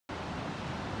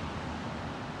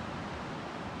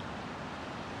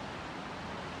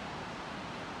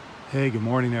Hey, good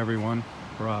morning everyone.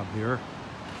 Rob here.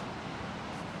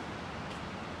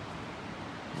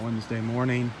 Wednesday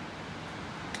morning.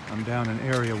 I'm down in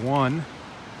Area 1.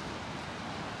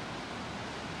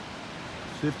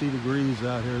 50 degrees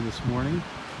out here this morning.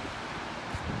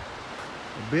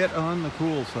 A bit on the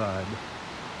cool side.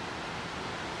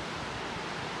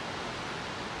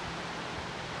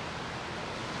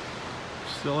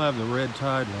 Still have the red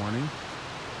tide warning.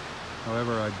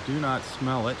 However, I do not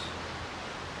smell it.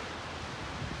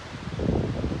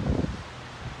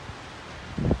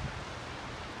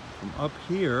 From up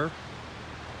here,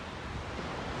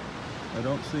 I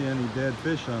don't see any dead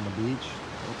fish on the beach.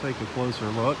 We'll take a closer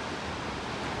look.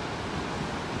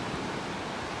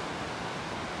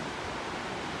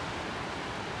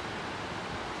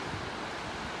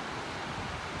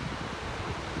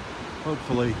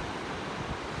 Hopefully,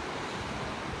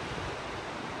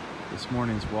 this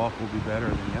morning's walk will be better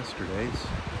than yesterday's.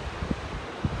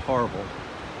 Horrible.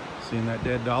 Seeing that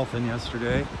dead dolphin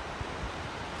yesterday.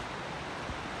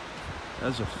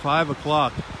 As of 5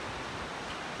 o'clock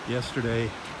yesterday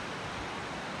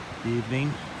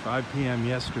evening, 5 p.m.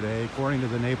 yesterday, according to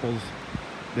the Naples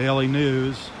Daily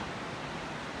News,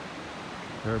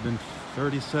 there have been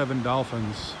 37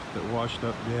 dolphins that washed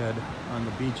up dead on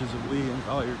the beaches of Lee and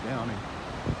Collier County.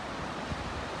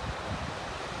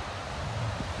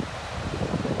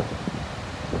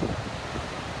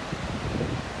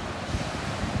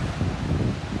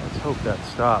 Let's hope that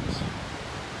stops.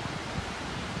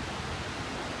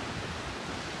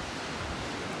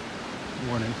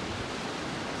 Morning.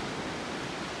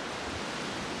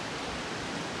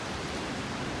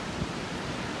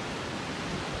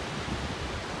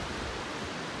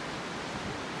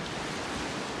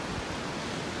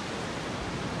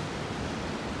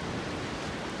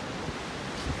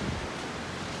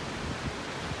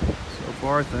 So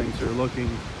far things are looking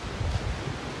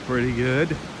pretty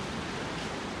good.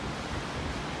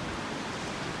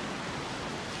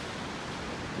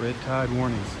 Red tide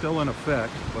warning still in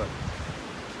effect, but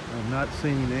I'm not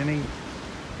seeing any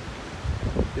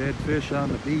dead fish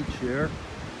on the beach here.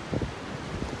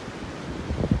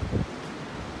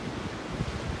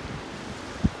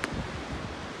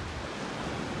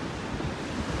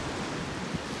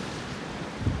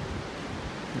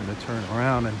 I'm going to turn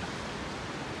around and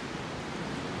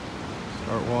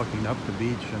start walking up the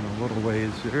beach in a little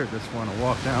ways here. Just want to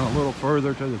walk down a little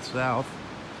further to the south.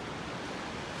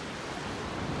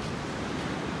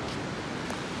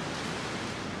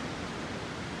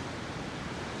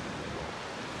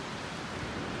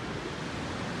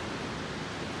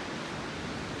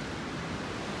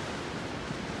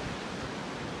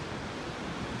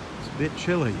 A bit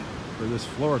chilly for this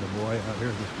Florida boy out here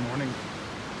this morning.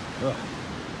 Ugh.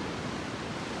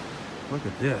 Look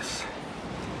at this.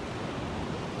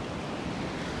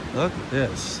 Look at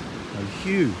this. A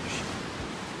huge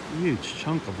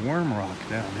chunk of worm rock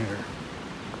down here.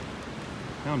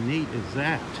 How neat is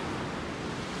that?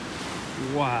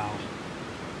 Wow.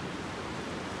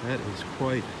 That is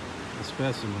quite a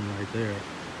specimen right there.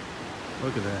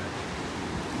 Look at that.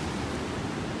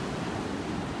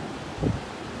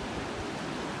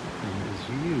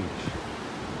 Huge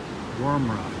worm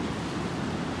rock.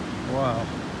 Wow.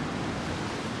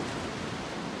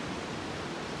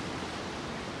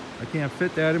 I can't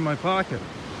fit that in my pocket.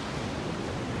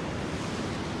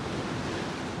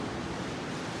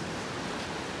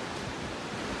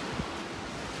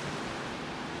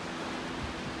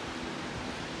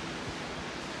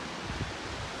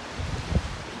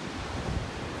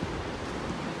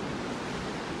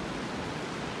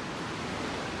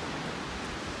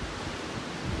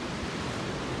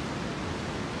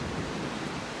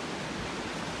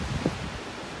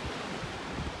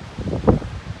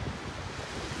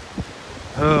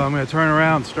 Oh, I'm going to turn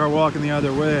around and start walking the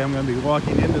other way. I'm going to be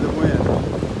walking into the wind.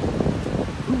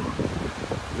 Whew.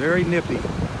 Very nippy.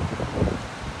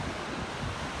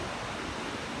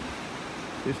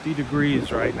 50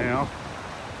 degrees right now.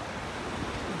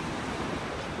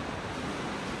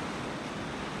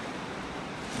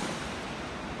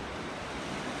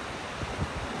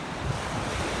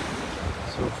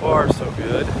 So far, so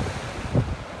good.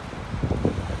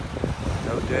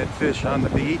 No dead fish on the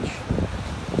beach.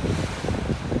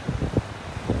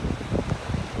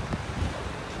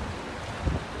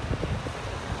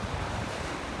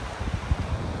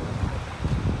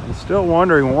 Still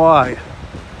wondering why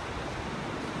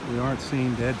we aren't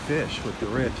seeing dead fish with the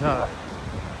red tide.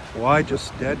 Why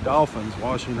just dead dolphins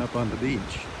washing up on the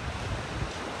beach?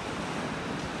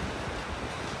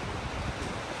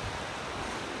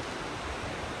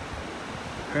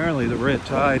 Apparently the red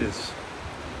tide is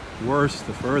worse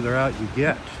the further out you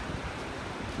get.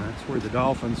 That's where the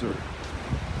dolphins are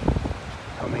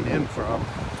coming in from.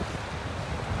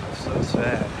 It's so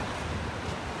sad.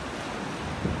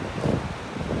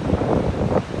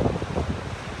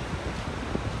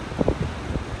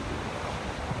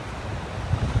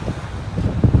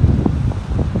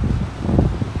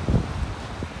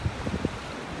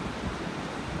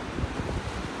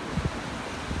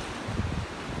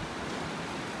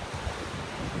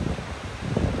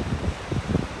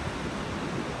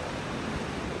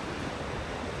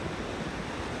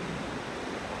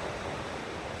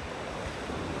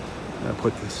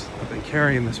 I've been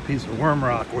carrying this piece of worm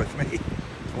rock with me.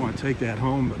 I want to take that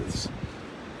home, but it's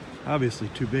obviously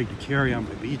too big to carry on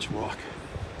my beach walk.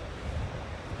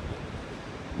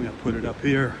 I'm gonna put it up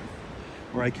here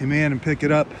where I came in and pick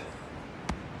it up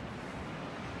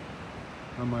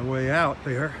on my way out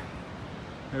there.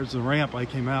 There's the ramp. I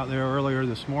came out there earlier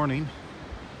this morning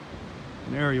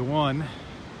in Area 1.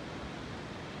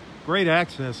 Great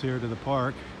access here to the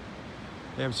park.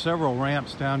 They have several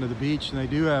ramps down to the beach, and they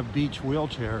do have beach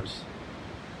wheelchairs.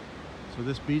 So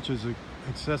this beach is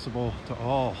accessible to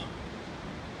all.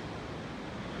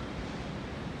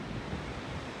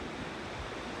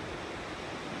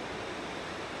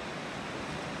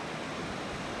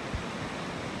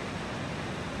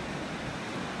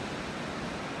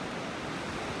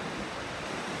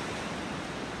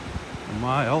 A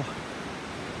mile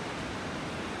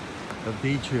of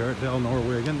beach here at Del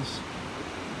Norwegians.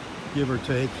 Give or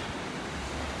take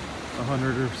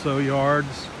 100 or so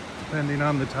yards, depending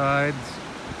on the tides.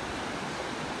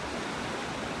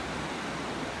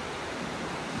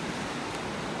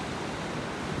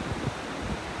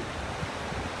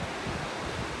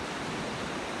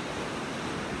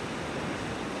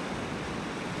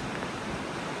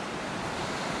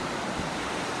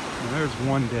 And there's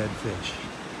one dead fish.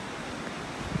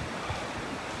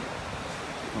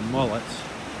 A mullet.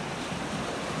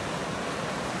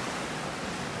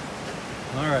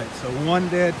 All right, so one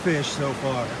dead fish so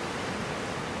far.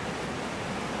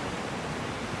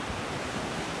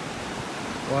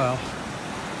 Wow.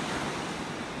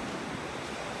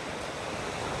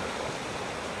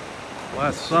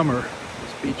 Last summer,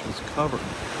 this beach was covered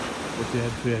with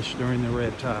dead fish during the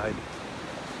red tide.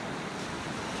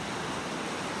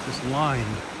 Just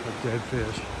lined with dead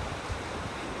fish.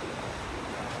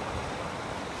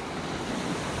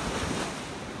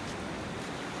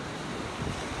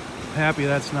 Happy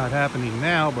that's not happening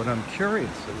now, but I'm curious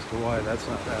as to why that's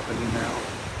not happening now.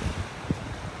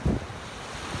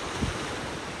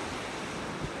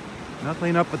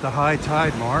 Nothing up at the high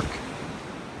tide mark.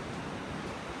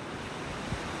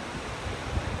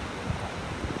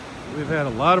 We've had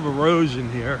a lot of erosion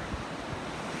here.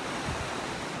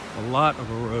 A lot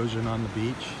of erosion on the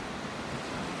beach.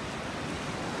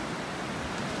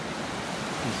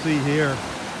 You can see here,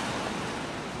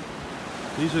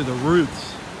 these are the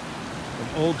roots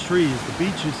of old trees. The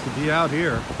beach used to be out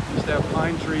here. We used to have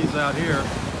pine trees out here.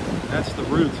 That's the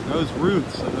roots. And those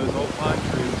roots of those old pine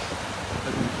trees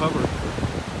have been covered.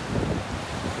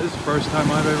 This is the first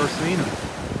time I've ever seen them.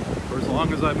 For as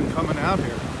long as I've been coming out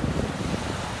here.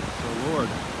 So Lord,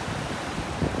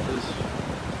 those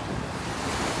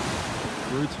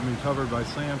roots have been covered by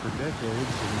sand for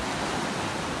decades,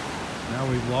 and now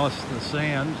we've lost the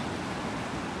sand,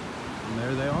 and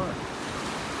there they are.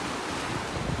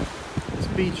 This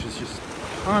beach is just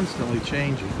constantly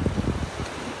changing.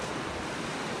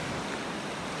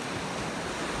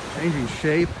 Changing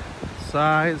shape,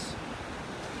 size.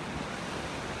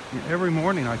 Every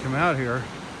morning I come out here,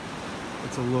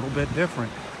 it's a little bit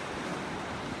different.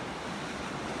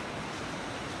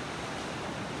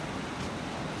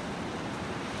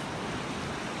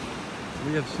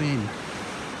 We have seen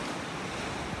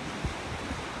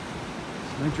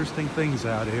some interesting things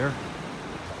out here.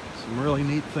 Some really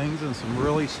neat things and some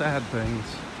really sad things.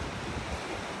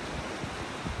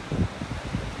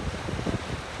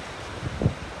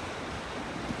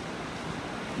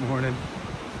 Morning.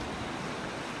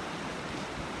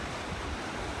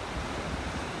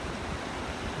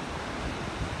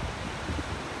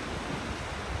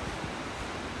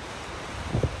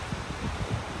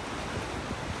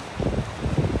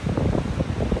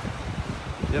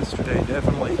 Yesterday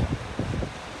definitely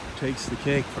takes the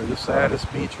cake for the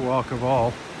saddest beach walk of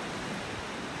all.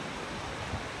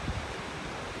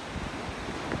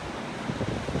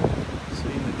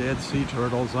 Seeing the dead sea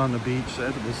turtles on the beach,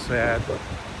 that was sad.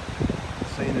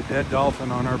 Seeing a dead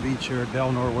dolphin on our beach here at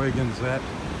Del Norwegians, that's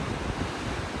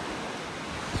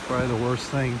probably the worst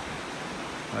thing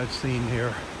I've seen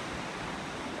here.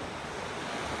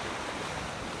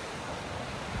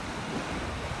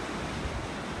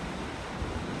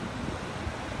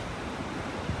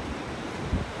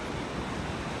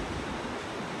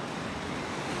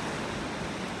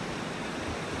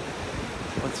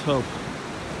 Let's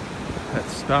hope that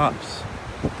stops.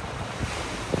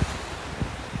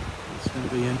 It's going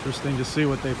to be interesting to see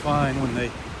what they find when they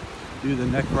do the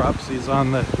necropsies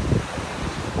on the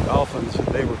dolphins that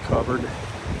they recovered.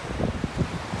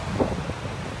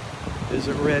 Is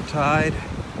it red tide?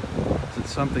 Is it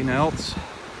something else?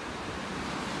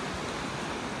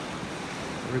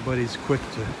 Everybody's quick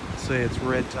to say it's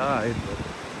red tide, but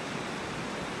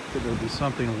could there be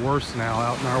something worse now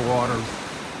out in our waters?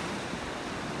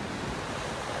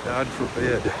 God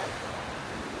forbid.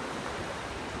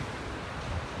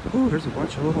 Ooh, there's a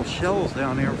bunch of little shells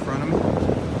down there in front of me.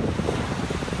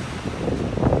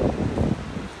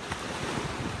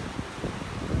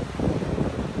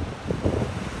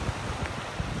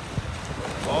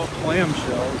 All clam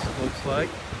shells, it looks like.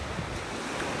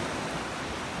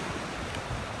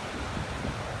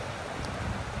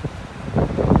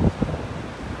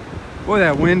 Boy,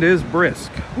 that wind is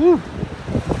brisk. Woo.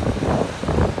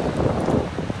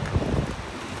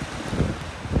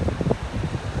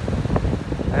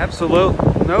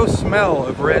 Absolute no smell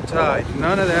of red tide.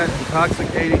 None of that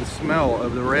intoxicating smell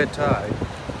of the red tide.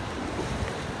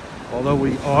 Although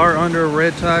we are under a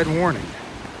red tide warning.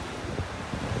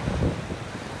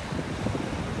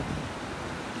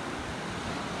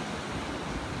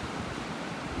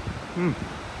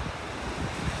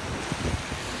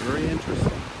 Very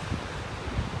interesting.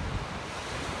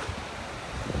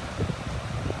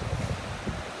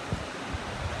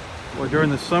 Well, during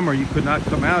the summer, you could not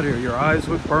come out here. Your eyes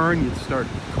would burn. You'd start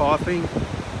coughing,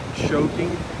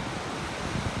 choking.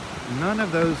 None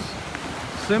of those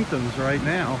symptoms right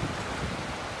now.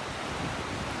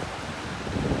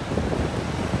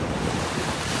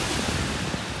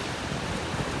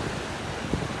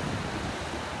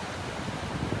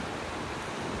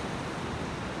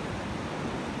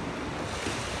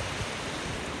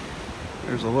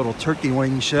 There's a little turkey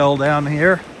wing shell down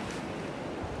here.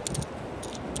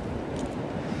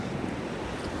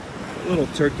 Little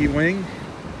turkey wing.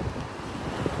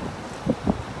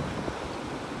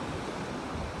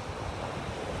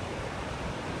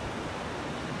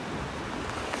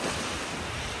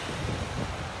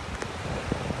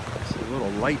 There's a little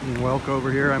lightning whelk over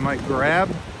here I might grab.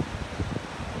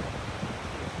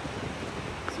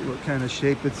 See what kind of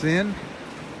shape it's in.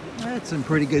 It's in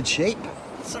pretty good shape.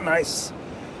 It's a nice.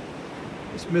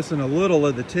 Just missing a little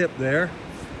of the tip there.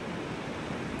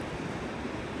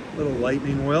 Little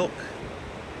lightning whelk.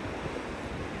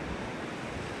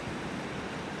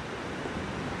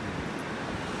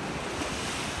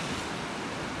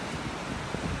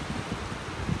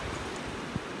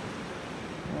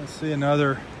 I see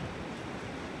another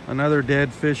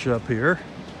dead fish up here.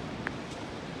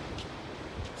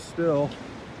 Still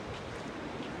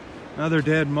another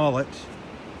dead mullet.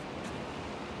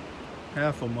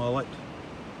 Half a mullet.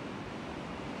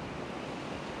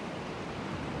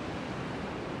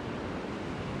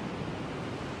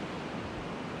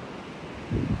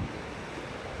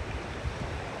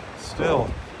 Still,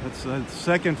 that's the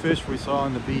second fish we saw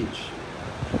on the beach.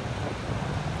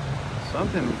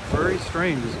 Something very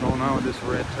strange is going on with this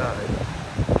red tide.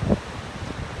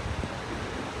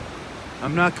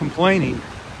 I'm not complaining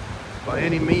by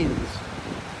any means.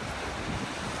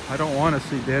 I don't want to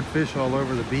see dead fish all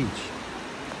over the beach.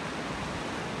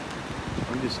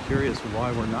 I'm just curious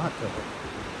why we're not though.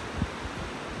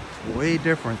 It's way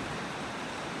different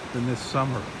than this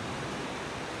summer.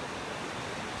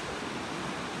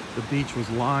 The beach was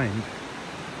lined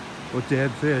with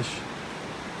dead fish.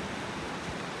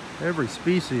 Every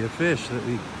species of fish that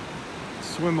we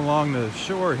swim along the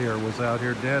shore here was out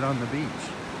here dead on the beach.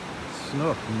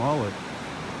 Snook, mullet,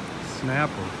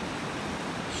 snapper,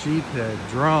 sheephead,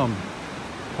 drum,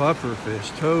 pufferfish,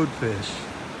 toadfish.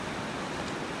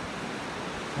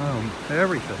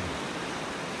 Everything.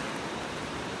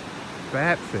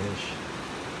 Batfish.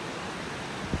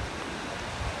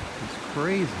 It's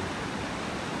crazy.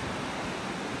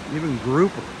 Even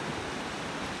grouper.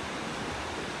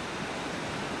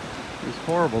 It was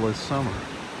horrible this summer.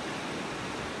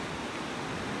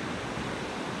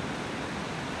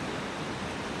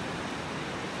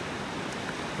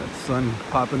 That sun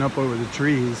popping up over the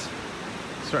trees,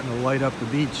 starting to light up the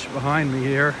beach behind me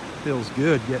here. Feels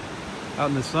good. Get out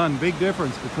in the sun. Big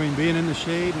difference between being in the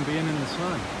shade and being in the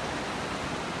sun.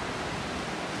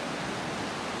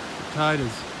 The tide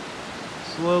is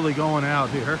slowly going out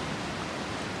here.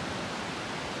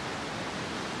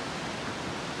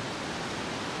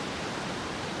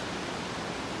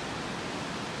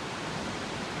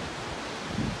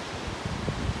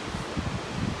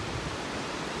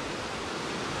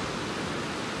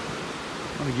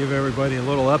 I want to give everybody a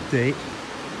little update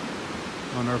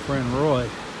on our friend Roy.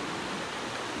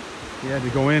 He had to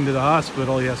go into the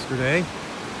hospital yesterday.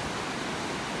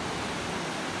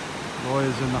 Roy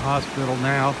is in the hospital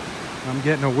now. I'm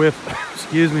getting a whiff,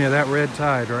 excuse me, of that red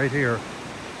tide right here.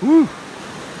 Woo!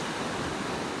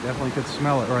 Definitely could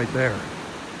smell it right there.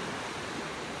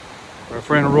 Our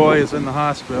friend Roy is in the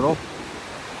hospital.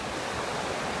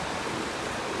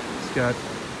 He's got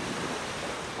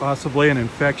possibly an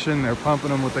infection. They're pumping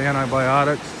him with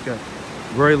antibiotics. He's got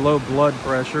very low blood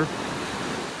pressure.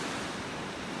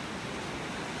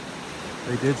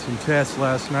 They did some tests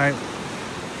last night.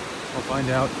 I'll find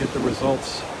out, get the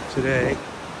results today.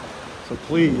 So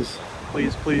please,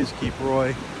 please, please keep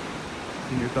Roy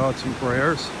in your thoughts and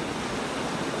prayers.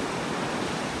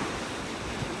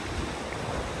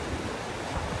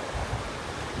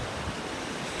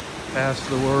 Pass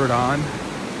the word on.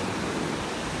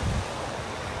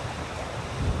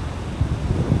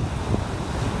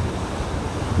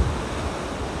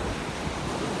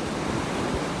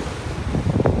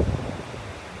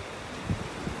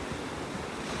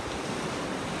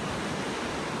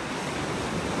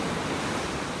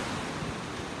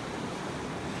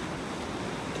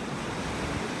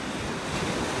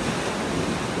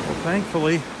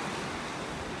 Thankfully,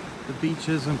 the beach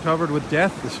isn't covered with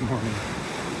death this morning.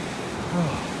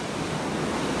 Oh.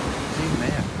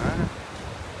 Amen, huh?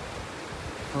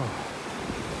 Oh.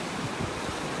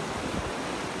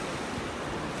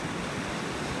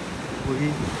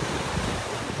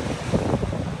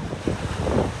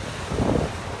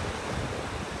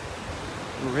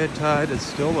 The red tide is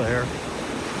still there.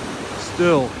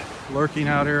 Still lurking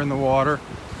out here in the water.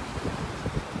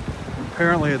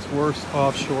 Apparently it's worse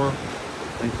offshore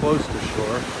than close to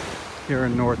shore here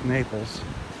in North Naples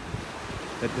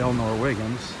at Del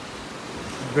Norwegans.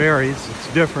 It varies,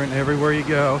 it's different everywhere you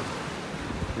go.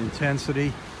 The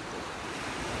intensity,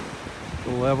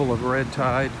 the level of red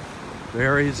tide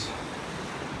varies.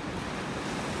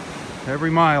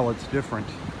 Every mile it's different.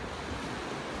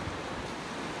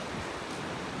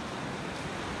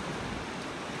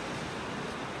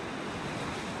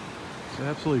 It's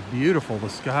absolutely beautiful, the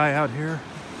sky out here.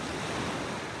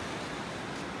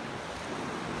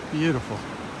 Beautiful.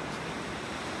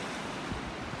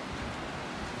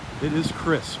 It is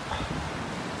crisp,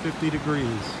 50 degrees.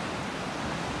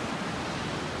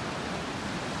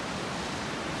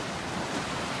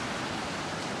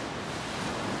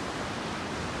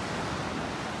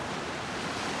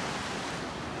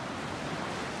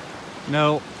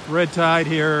 No, red tide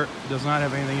here does not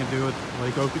have anything to do with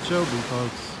Lake Okeechobee,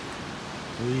 folks.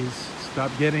 Please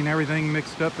stop getting everything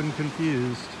mixed up and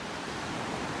confused.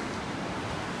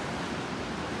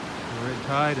 The red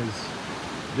tide is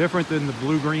different than the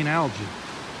blue-green algae.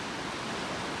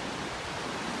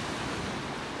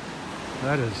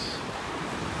 That is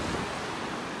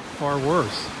far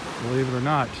worse, believe it or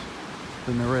not,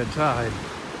 than the red tide.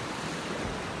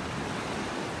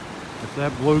 If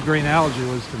that blue-green algae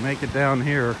was to make it down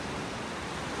here,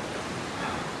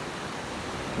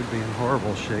 it would be in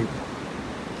horrible shape.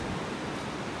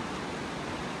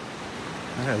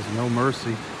 That has no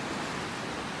mercy.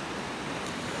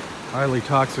 Highly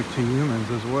toxic to humans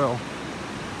as well.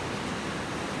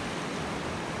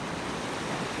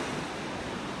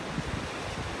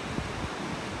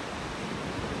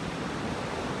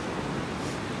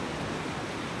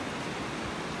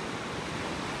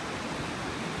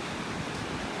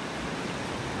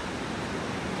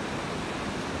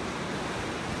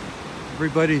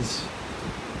 Everybody's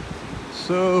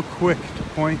so quick to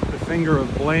point the finger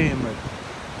of blame at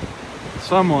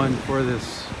someone for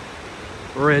this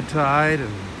red tide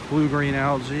and blue-green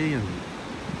algae and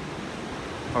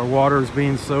our waters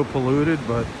being so polluted,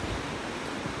 but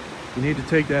you need to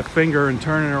take that finger and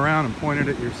turn it around and point it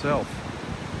at yourself,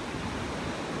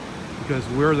 because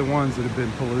we're the ones that have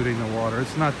been polluting the water.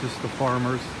 It's not just the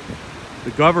farmers.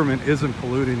 The government isn't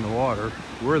polluting the water.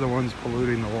 We're the ones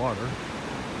polluting the water.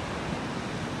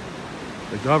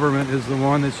 The government is the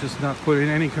one that's just not putting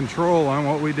any control on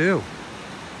what we do.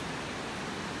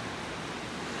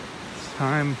 It's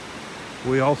time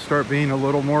we all start being a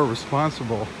little more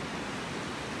responsible,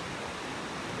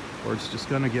 or it's just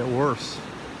going to get worse.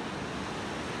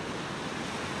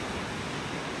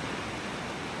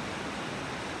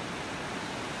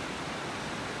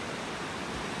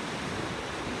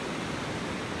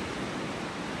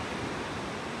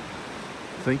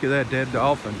 Think of that dead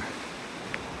dolphin.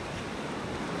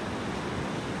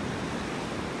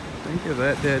 Think of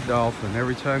that dead dolphin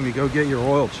every time you go get your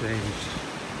oil changed.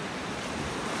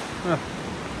 Huh.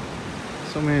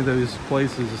 So many of those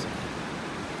places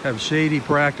have shady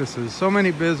practices. So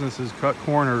many businesses cut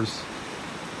corners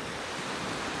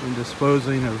in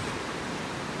disposing of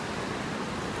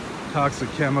toxic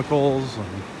chemicals and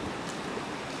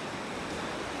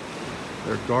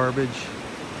their garbage,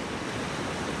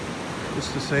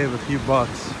 just to save a few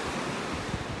bucks.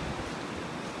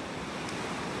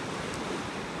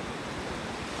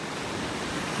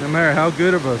 No matter how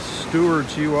good of a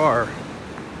steward you are,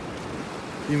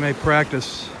 you may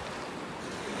practice,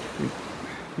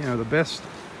 you know, have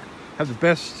the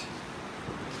best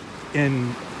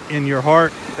in your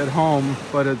heart at home,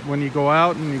 but when you go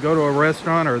out and you go to a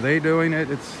restaurant, are they doing it?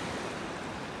 It's,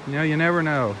 you know, you never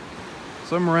know.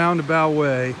 Some roundabout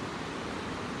way,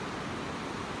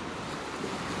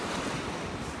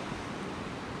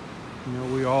 you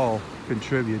know, we all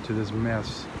contribute to this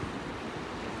mess.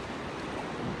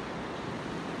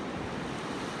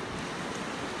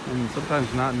 And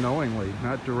sometimes not knowingly,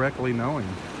 not directly knowing.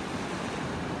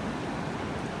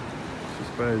 It's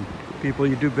just by the people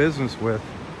you do business with.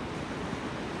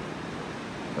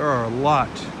 There are a lot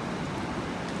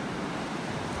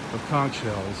of conch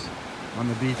shells on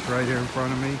the beach right here in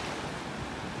front of me.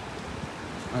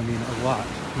 I mean, a lot.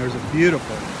 There's a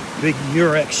beautiful big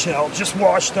murex shell just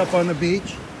washed up on the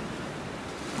beach.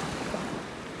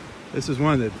 This is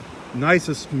one of the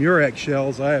nicest murex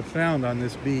shells I have found on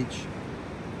this beach.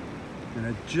 And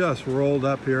it just rolled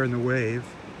up here in the wave.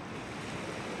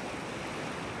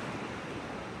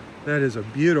 That is a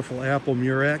beautiful apple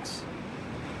murex.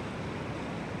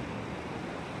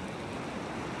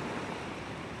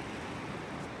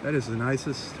 That is the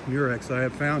nicest murex I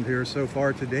have found here so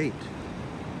far to date.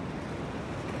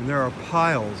 And there are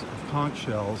piles of conch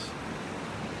shells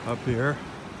up here.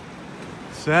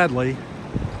 Sadly,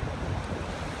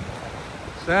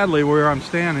 where I'm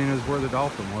standing is where the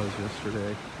dolphin was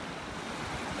yesterday.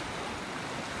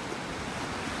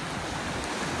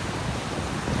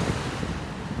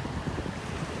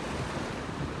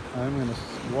 I'm going to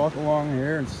walk along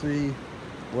here and see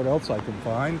what else I can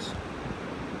find.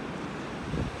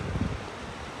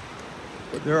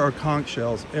 But there are conch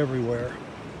shells everywhere.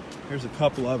 Here's a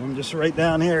couple of them just right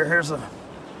down here. Here's a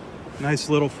nice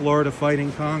little Florida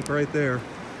fighting conch right there.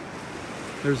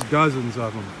 There's dozens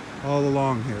of them all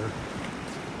along here.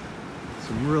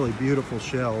 Some really beautiful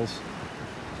shells.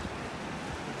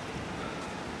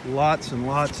 Lots and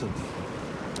lots of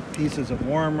pieces of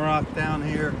worm rock down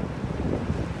here.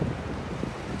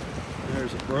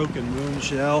 There's a broken moon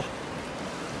shell.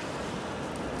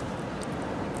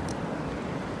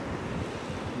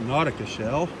 Nautica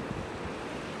shell.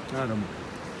 Not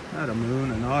a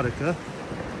moon, a nautica.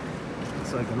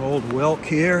 It's like an old whelk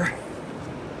here.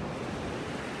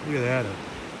 Look at that.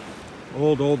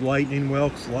 Old lightning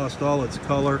whelk's lost all its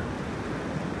color.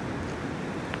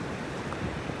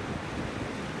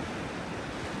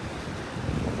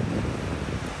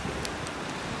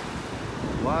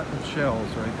 A lot of shells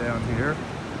right down here.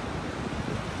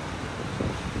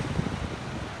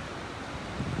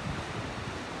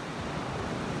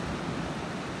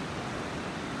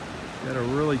 Gotta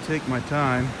really take my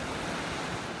time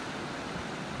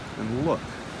and look.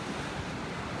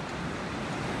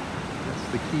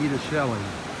 That's the key to shelling,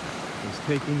 is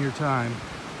taking your time.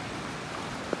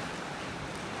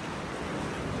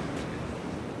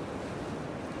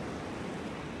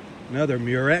 Another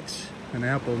murex, an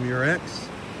apple murex.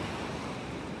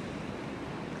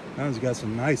 That one's got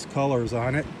some nice colors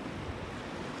on it.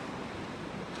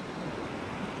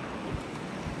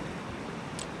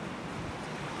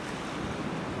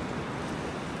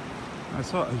 I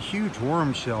saw a huge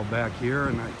worm shell back here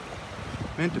and I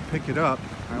meant to pick it up.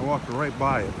 I walked right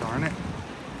by it, darn it.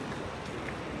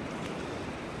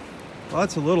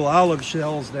 Lots of little olive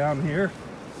shells down here.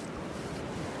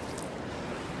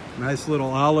 Nice little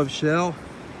olive shell.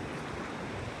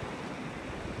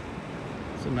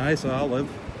 It's a nice olive.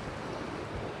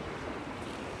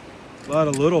 A lot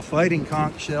of little fighting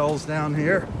conch shells down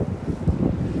here.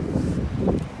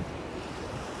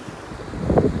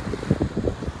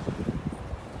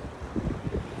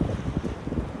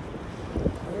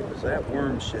 Where's that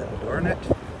worm shell, darn it?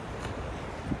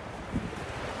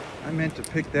 I meant to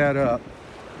pick that up.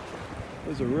 It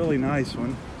was a really nice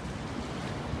one.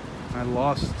 I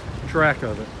lost track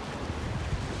of it.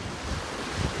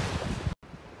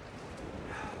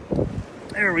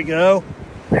 There we go.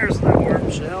 There's the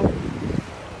worm shell.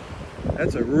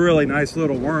 That's a really nice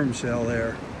little worm shell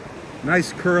there.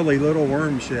 Nice curly little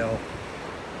worm shell.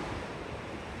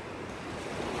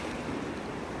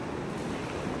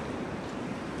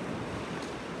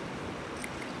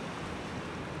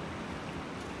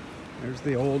 There's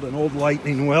an old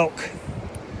lightning whelk.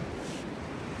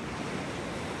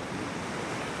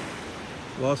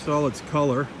 Lost all its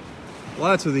color.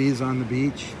 Lots of these on the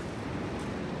beach.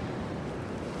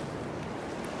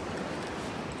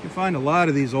 You find a lot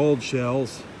of these old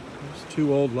shells. There's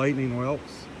 2 old lightning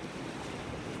whelks.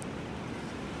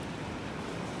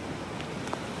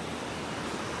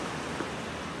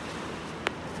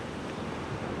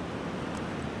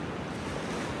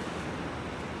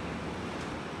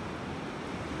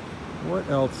 What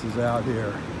else is out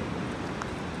here?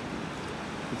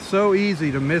 It's so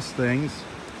easy to miss things.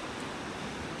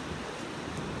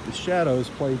 The shadows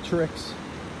play tricks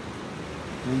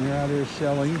when you're out here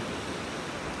shelling.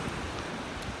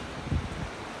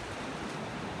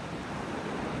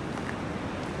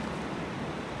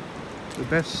 The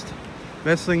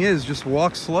best thing is just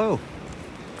walk slow.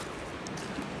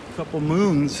 Couple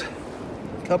moon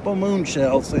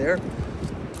shells there.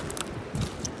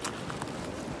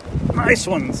 Nice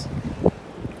ones.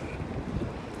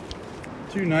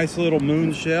 2 nice little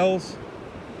moon shells.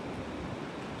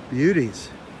 Beauties.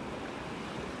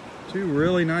 2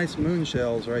 really nice moon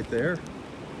shells right there.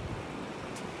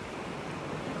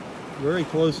 Very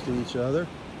close to each other.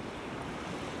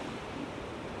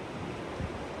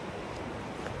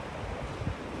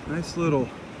 Nice little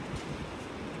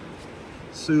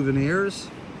souvenirs.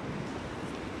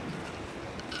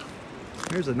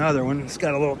 Here's another one. It's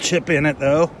got a little chip in it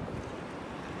though.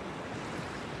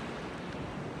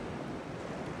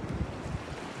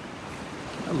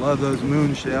 I love those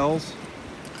moon shells.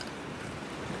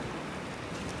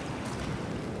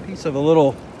 Piece of an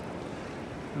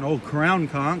old crown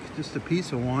conch, just a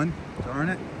piece of one. Darn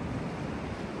it.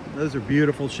 Those are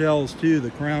beautiful shells too,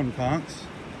 the crown conchs.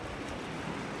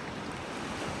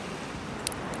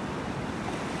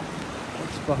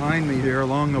 What's behind me here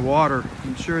along the water?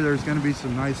 I'm sure there's going to be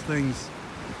some nice things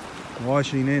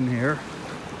washing in here.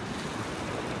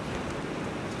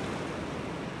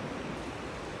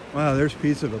 Wow, there's a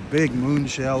piece of a big moon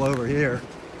shell over here.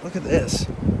 Look at this.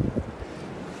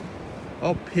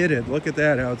 All pitted. Look at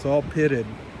that, how it's all pitted.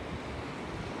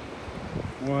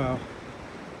 Wow.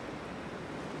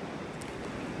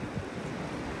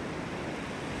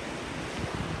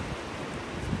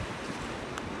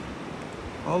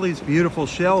 All these beautiful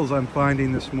shells I'm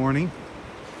finding this morning.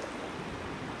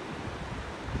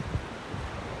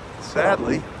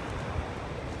 Sadly,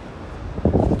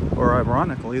 or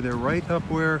ironically, they're right up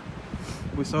where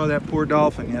we saw that poor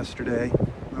dolphin yesterday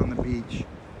on the beach.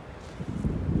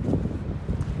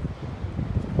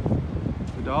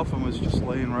 The dolphin was just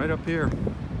laying right up here.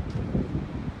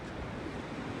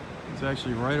 It's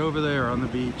actually right over there on the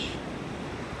beach.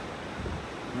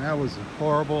 And that was a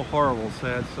horrible, horrible,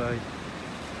 sad sight.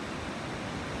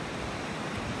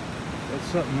 That's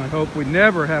something I hope we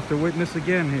never have to witness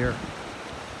again here.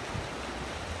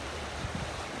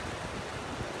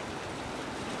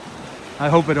 I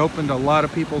hope it opened a lot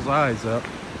of people's eyes up.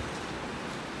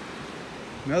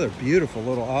 Another beautiful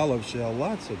little olive shell.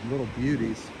 Lots of little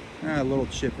beauties. A little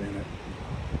chip in it.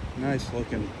 Nice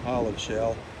looking olive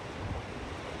shell.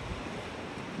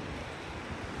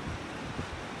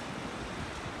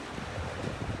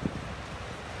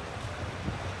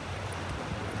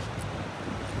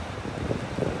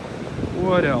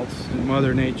 What else did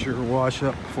Mother Nature wash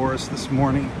up for us this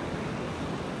morning?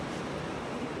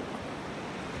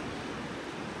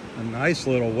 A nice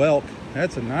little whelk.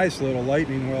 That's a nice little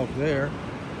lightning whelk there.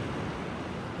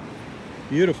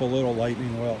 Beautiful little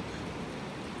lightning whelk.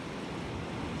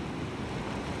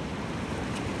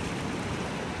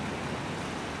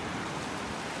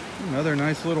 Another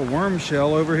nice little worm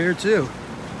shell over here too.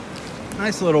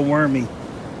 Nice little wormy.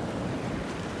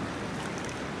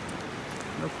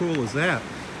 How cool is that?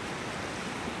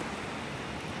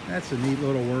 That's a neat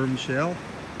little worm shell.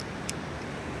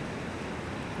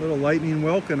 Little lightning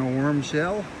whelk and a worm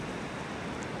shell.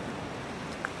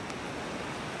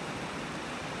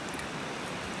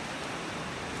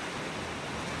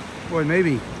 Boy,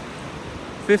 maybe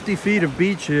 50 feet of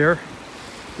beach here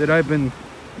that I've been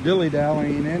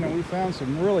dilly-dallying in, and we found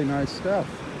some really nice stuff.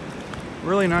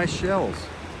 Really nice shells.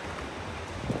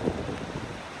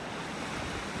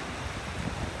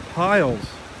 Piles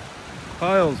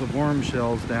of worm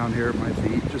shells down here at my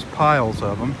feet, just piles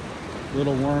of them.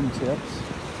 Little worm tips.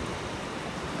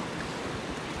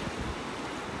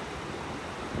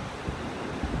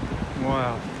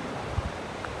 Wow.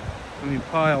 I mean,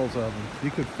 piles of them.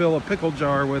 You could fill a pickle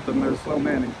jar with them, there's so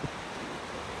many.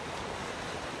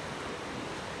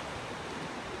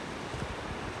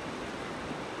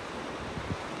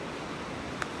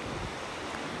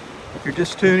 If you're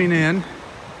just tuning in,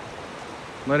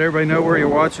 let everybody know where you're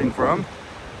watching from.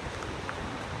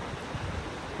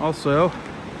 Also,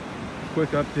 quick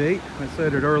update. I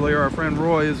said it earlier, our friend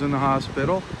Roy is in the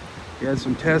hospital. He had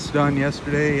some tests done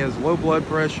yesterday. He has low blood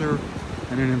pressure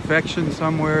and an infection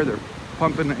somewhere. They're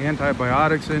pumping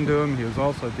antibiotics into him. He was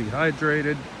also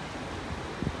dehydrated.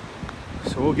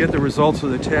 So we'll get the results of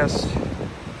the test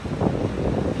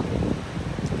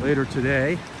later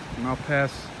today, and I'll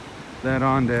pass that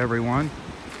on to everyone.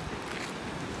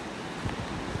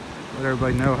 Let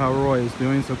everybody know how Roy is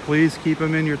doing. So please keep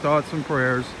him in your thoughts and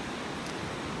prayers.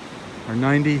 Our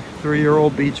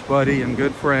 93-year-old beach buddy and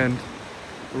good friend,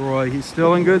 Roy. He's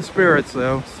still in good spirits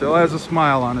though. Still has a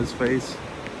smile on his face.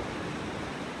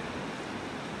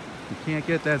 You can't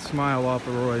get that smile off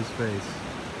of Roy's face.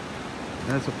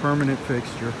 That's a permanent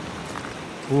fixture.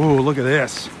 Ooh, look at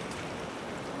this.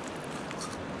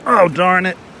 Oh, darn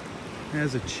it.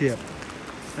 There's a chip.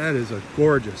 That is a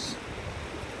gorgeous,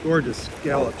 gorgeous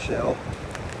scallop shell.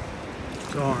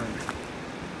 Darn.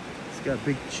 It's got a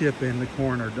big chip in the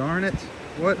corner. Darn it.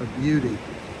 What a beauty.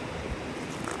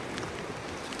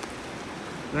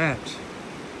 That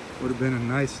would have been a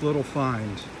nice little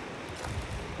find.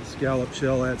 A scallop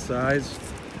shell that size.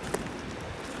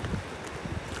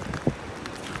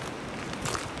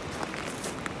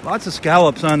 Lots of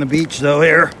scallops on the beach though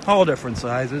here, all different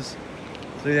sizes.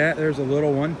 See that? There's a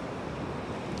little one.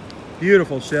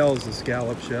 Beautiful shells, the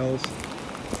scallop shells.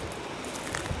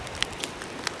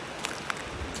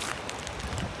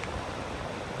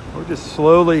 We're just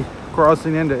slowly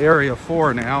crossing into Area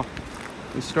 4 now.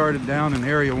 We started down in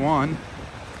Area 1,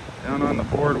 down on the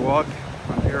boardwalk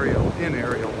in Area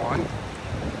 1.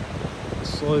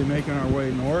 Just slowly making our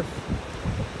way north.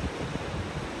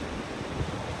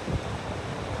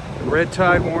 The red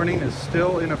tide warning is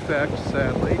still in effect,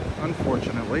 sadly,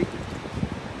 unfortunately.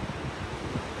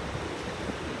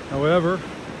 However,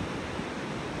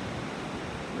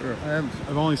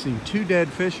 I've only seen 2 dead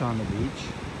fish on the beach.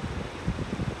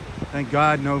 Thank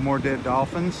God no more dead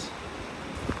dolphins.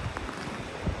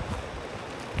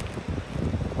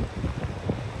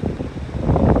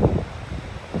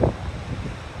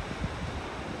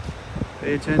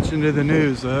 Pay attention to the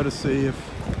news though to see if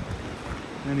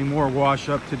any more wash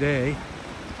up today.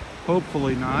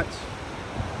 Hopefully not.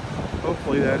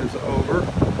 Hopefully that is over.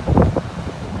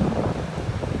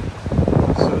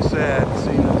 So sad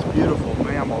seeing those beautiful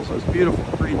mammals, those beautiful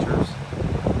creatures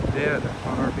dead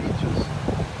on our beaches.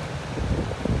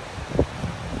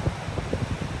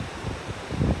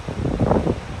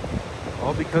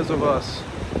 All because of us.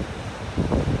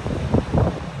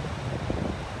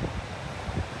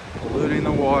 Polluting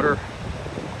the water.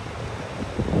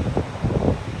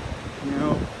 You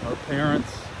know, our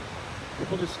parents,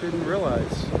 people just didn't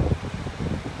realize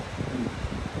in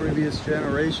previous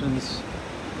generations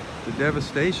the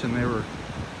devastation they were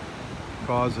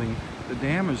causing, the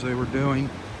damage they were doing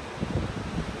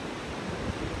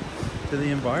to the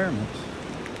environment.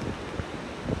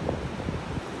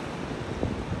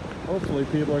 Hopefully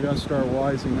people are going to start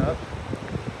wising up.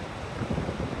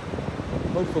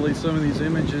 Hopefully some of these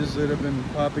images that have been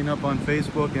popping up on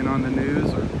Facebook and on the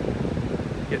news are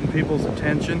getting people's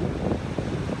attention.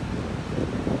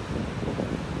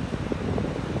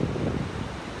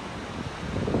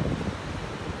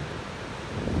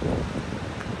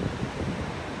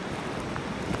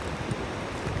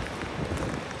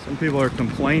 Some people are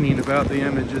complaining about the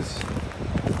images.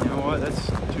 You know what, that's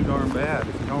too darn bad.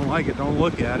 If you don't like it, don't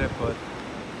look at it, but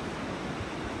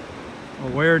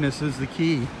awareness is the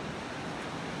key.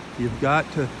 You've got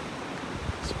to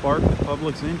spark the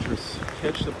public's interest,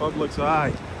 catch the public's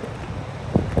eye.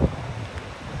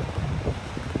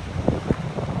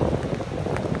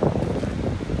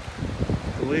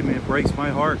 Believe me, it breaks my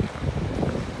heart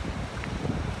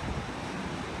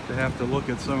to have to look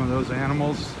at some of those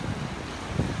animals.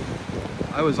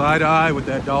 I was eye to eye with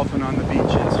that dolphin on the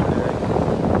beach yesterday.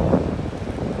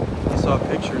 I saw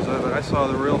pictures of it. I saw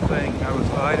the real thing. I was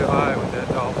eye to eye with that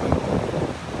dolphin.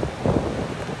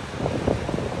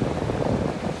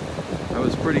 I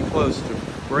was pretty close to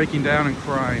breaking down and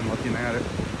crying looking at it.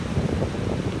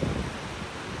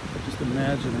 Just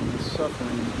imagining the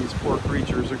suffering that these poor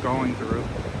creatures are going through.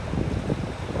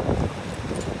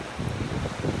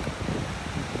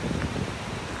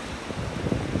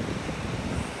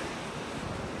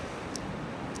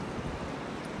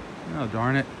 Oh,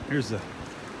 darn it. Here's the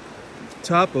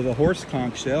top of a horse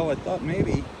conch shell. I thought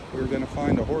maybe we were going to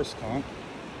find a horse conch.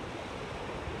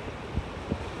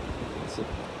 It's a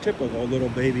typical little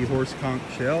baby horse conch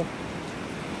shell.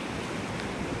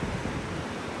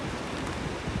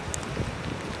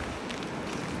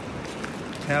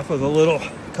 Half of the little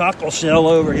cockle shell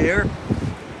over here.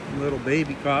 Little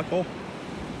baby cockle.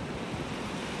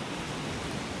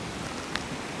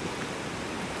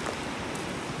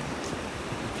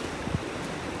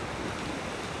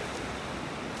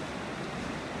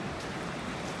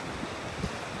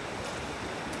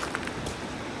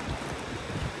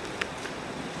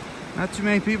 Not too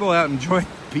many people out enjoying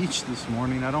the beach this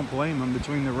morning. I don't blame them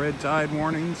between the red tide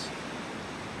warnings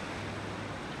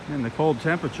and the cold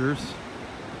temperatures.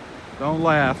 Don't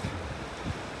laugh.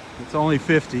 It's only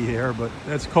 50 here, but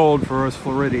that's cold for us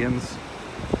Floridians.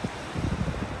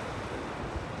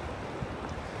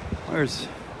 There's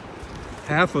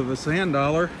half of a sand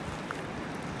dollar.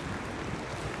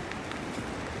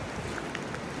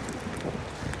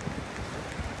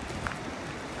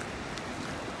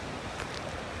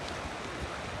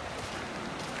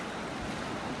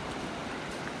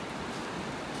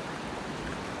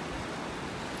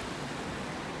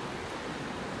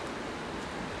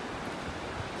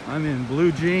 I'm in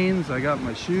blue jeans. I got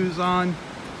my shoes on.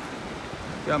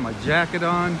 Got my jacket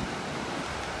on.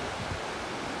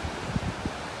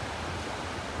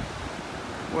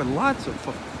 Boy, lots of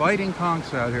fighting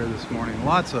conchs out here this morning.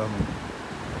 Lots of them.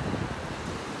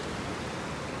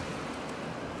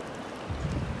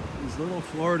 These little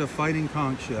Florida fighting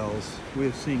conch shells. We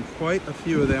have seen quite a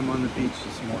few of them on the beach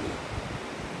this morning.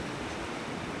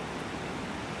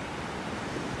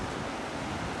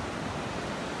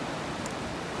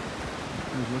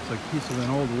 There looks like a piece of an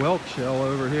old whelk shell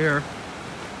over here.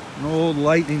 An old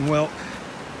lightning whelk.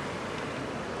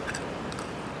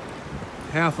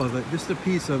 Half of it, just a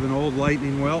piece of an old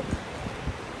lightning whelk.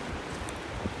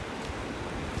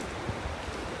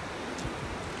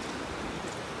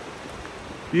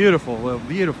 Beautiful,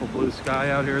 beautiful blue sky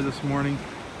out here this morning.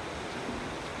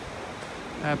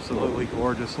 Absolutely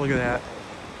gorgeous. Look at that.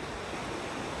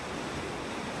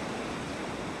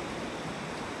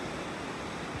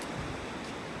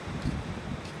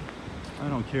 I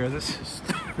don't care. This is,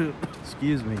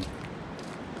 excuse me. I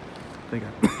think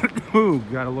I ooh,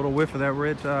 got a little whiff of that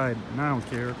red tide, and I don't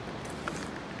care.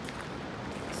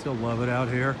 Still love it out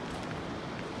here.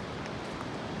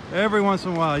 Every once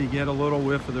in a while you get a little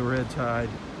whiff of the red tide.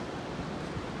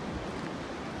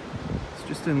 It's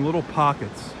just in little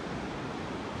pockets.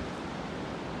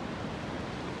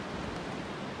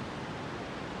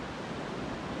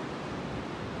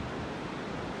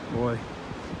 Boy,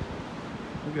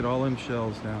 look at all them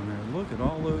shells down there. Look at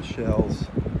all those shells.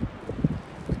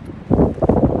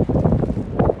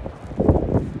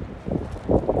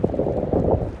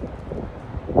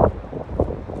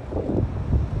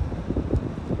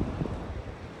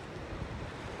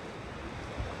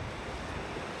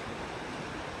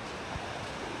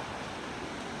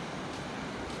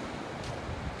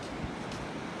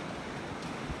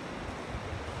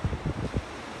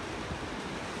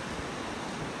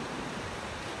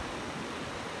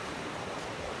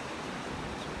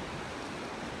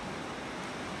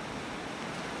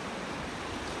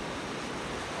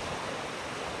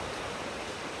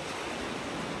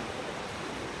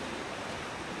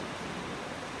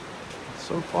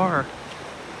 So far,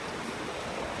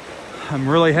 I'm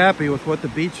really happy with what the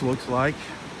beach looks like.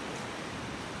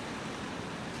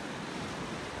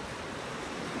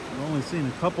 I've only seen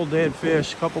a couple dead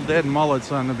fish, a couple dead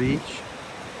mullets on the beach.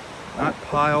 Not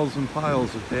piles and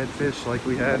piles of dead fish like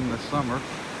we had in the summer.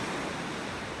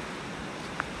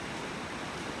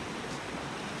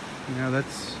 You know,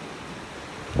 that's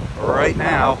right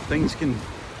now. Things can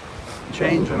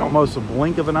change in almost a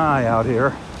blink of an eye out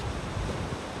here.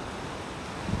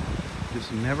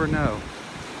 Just never know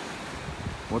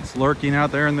what's lurking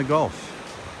out there in the Gulf.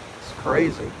 It's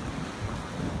crazy.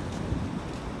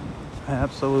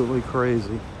 Absolutely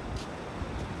crazy.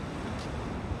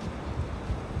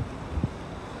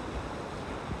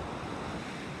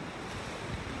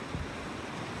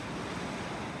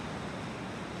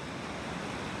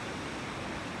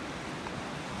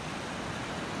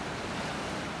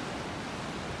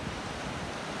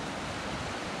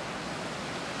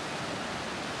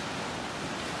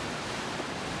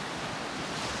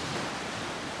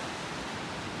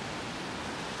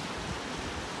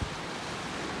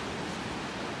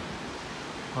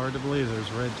 Hard to believe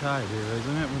there's red tide here,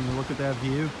 isn't it, when you look at that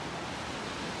view?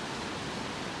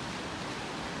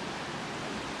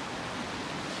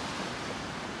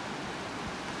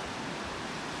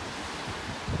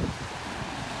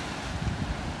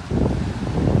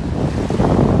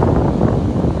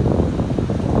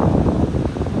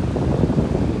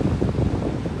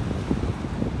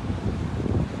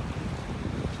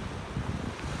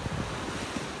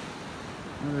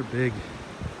 Another big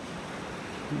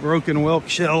broken whelk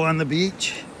shell on the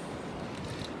beach.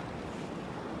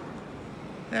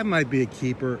 That might be a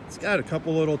keeper. It's got a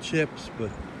couple little chips, but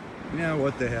yeah,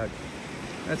 what the heck.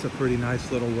 That's a pretty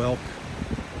nice little whelk.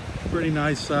 Pretty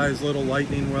nice sized little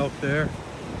lightning whelk there.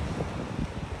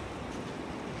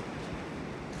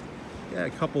 Yeah, a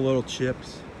couple little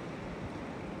chips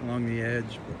along the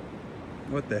edge,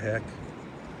 but what the heck.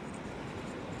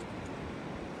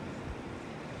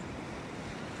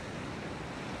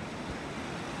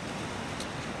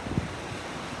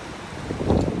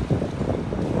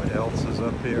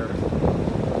 up here.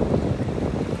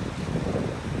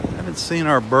 Haven't seen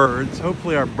our birds.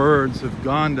 Hopefully our birds have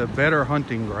gone to better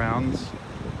hunting grounds.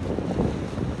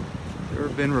 There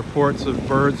have been reports of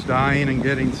birds dying and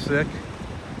getting sick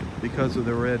because of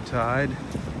the red tide,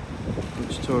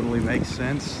 which totally makes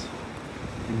sense.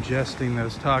 Ingesting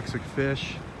those toxic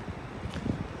fish.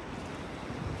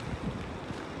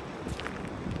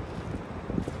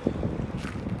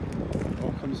 It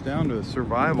all comes down to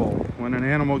survival. When an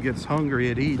animal gets hungry,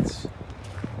 it eats.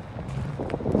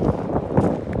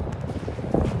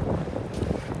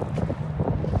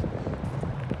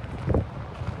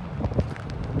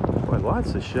 Boy,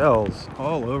 lots of shells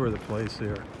all over the place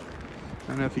here. I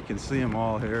don't know if you can see them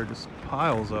all here, just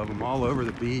piles of them all over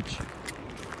the beach.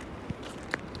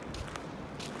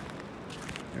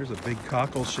 There's a big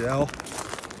cockle shell.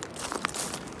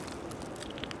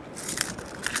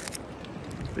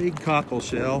 Big cockle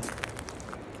shell.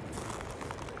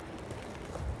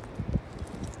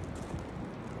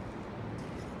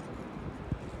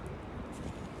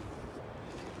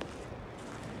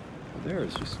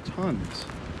 There's just tons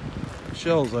of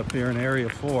shells up here in Area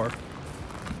 4. Look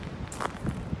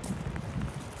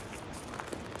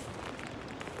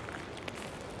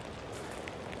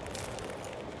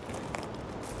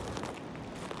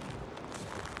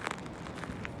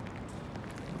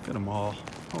at them all.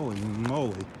 Holy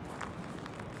moly.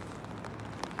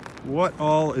 What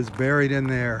all is buried in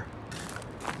there?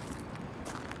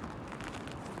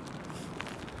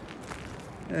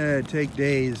 It'd take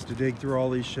days to dig through all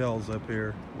these shells up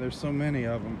here. There's so many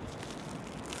of them.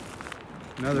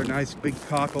 Another nice big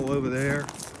cockle over there.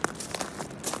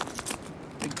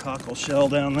 Big cockle shell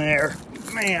down there.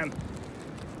 Man!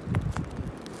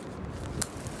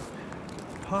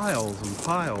 Piles and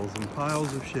piles and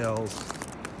piles of shells.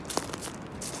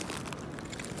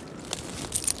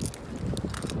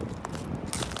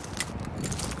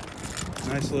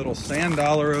 Nice little sand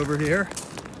dollar over here.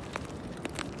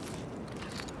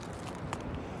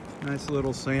 Nice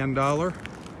little sand dollar.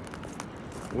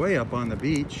 Way up on the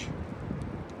beach.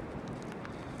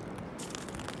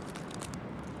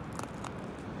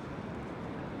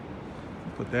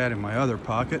 Put that in my other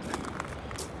pocket.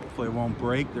 Hopefully it won't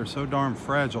break. They're so darn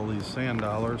fragile, these sand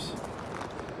dollars.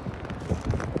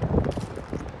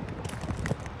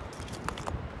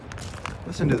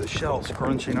 Listen to the shells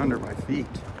crunching under my feet.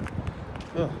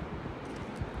 Ugh.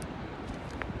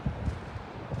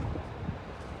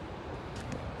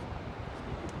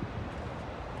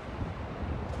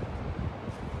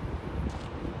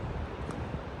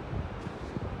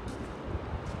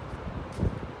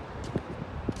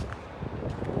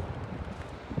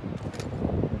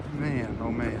 Man,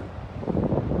 oh man.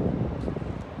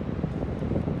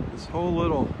 This whole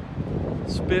little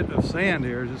spit of sand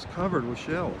here is just covered with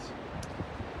shells.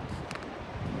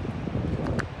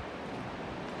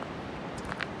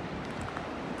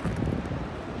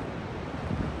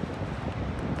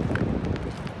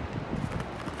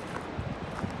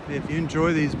 If you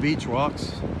enjoy these beach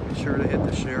walks, be sure to hit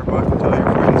the share button, tell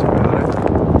your friends about it.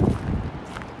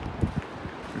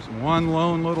 There's one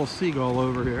lone little seagull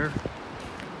over here.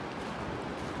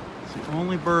 It's the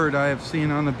only bird I have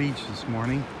seen on the beach this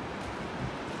morning.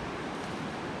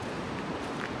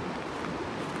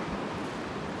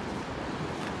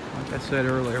 Like I said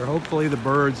earlier, hopefully the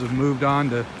birds have moved on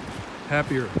to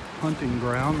happier hunting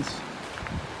grounds.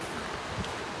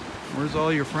 Where's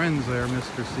all your friends there,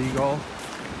 Mr. Seagull?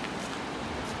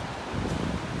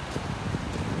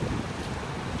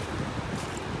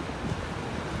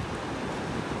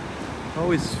 I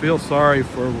always feel sorry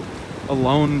for a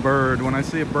lone bird when I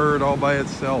see a bird all by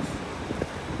itself.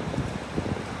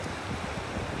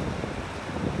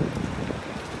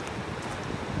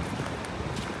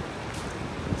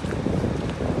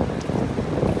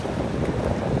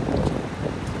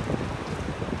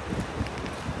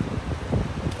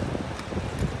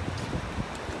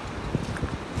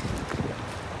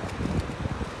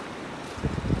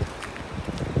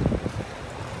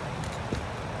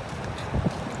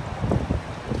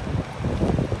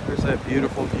 That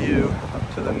beautiful view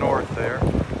up to the north there.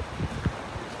 Up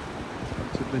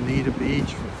to Bonita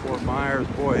Beach from Fort Myers.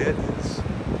 Boy, it is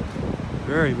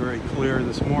very, very clear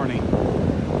this morning.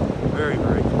 Very,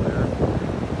 very clear.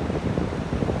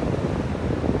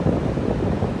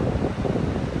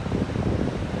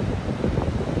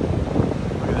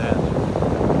 Look at that.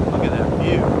 Look at that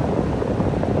view.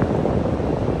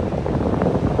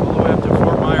 All the way up to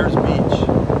Fort Myers Beach.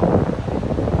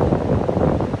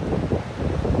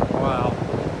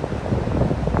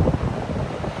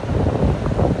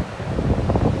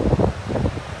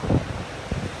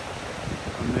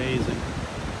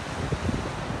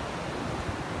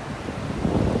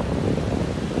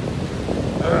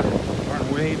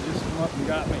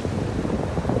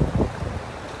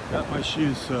 My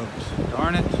shoes soaked.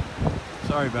 Darn it.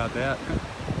 Sorry about that.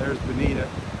 There's Bonita.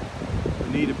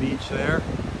 Bonita Beach there.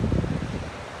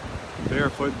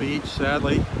 Barefoot Beach,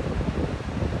 sadly.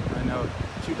 I know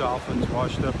 2 dolphins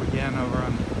washed up again over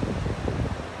on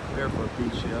Barefoot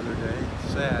Beach the other day.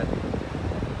 Sad.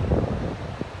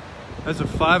 As of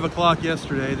 5 o'clock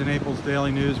yesterday, the Naples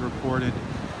Daily News reported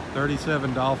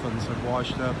 37 dolphins have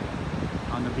washed up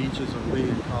on the beaches of Lee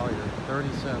and Collier.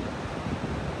 37.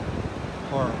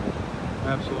 Horrible.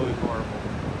 Absolutely horrible.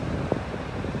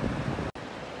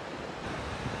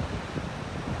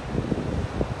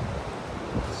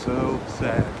 So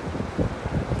sad.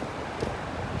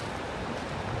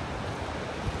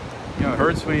 You know, it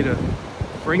hurts me to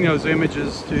bring those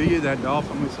images to you, that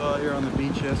dolphin we saw here on the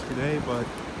beach yesterday, but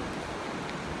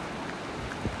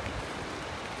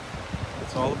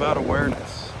it's all about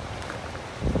awareness.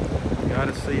 You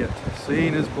gotta see it.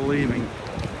 Seeing is believing.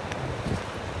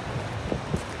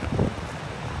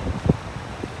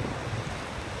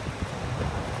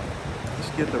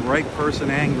 Just get the right person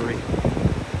angry,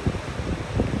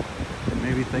 and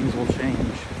maybe things will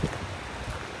change.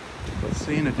 But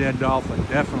seeing a dead dolphin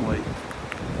definitely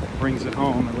brings it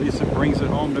home. At least it brings it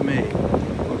home to me.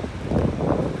 Look,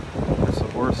 that's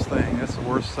the worst thing. That's the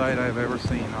worst sight I've ever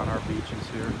seen on our beaches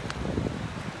here.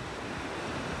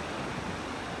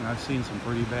 And I've seen some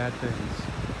pretty bad things.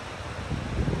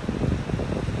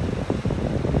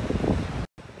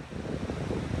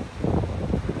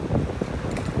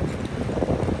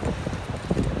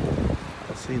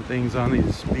 I've seen things on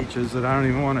these beaches that I don't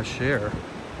even want to share,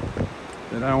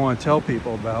 that I don't want to tell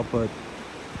people about, but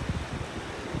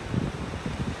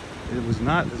it was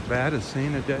not as bad as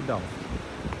seeing a dead dolphin.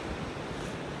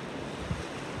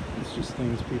 It's just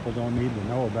things people don't need to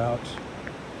know about.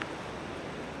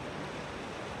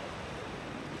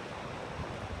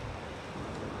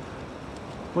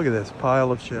 Look at this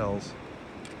pile of shells.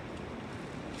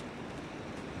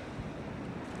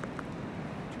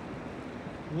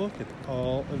 Look at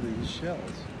all of these shells.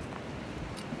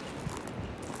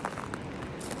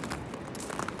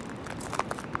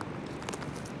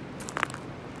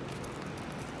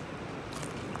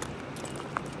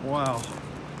 Wow.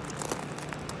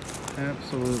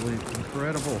 Absolutely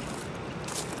incredible.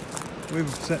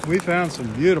 We found some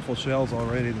beautiful shells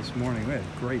already this morning. We had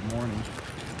a great morning.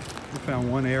 We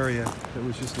found one area that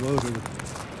was just loaded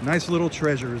with nice little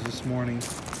treasures this morning.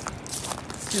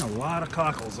 Seen a lot of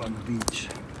cockles on the beach.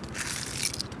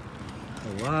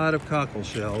 A lot of cockle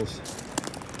shells.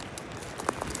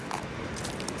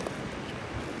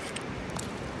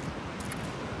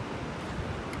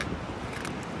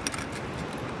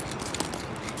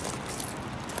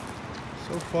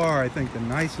 So far, I think the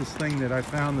nicest thing that I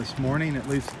found this morning, at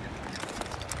least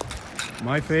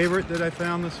my favorite that I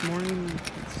found this morning,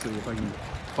 let's see if I can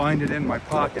find it in my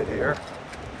pocket here.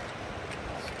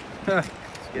 It's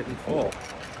getting full.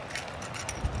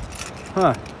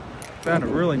 Huh. Found a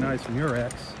really nice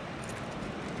murex.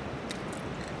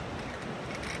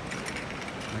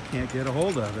 I can't get a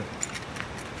hold of it.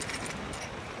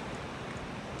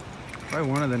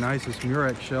 Probably one of the nicest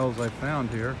murex shells I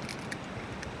found here.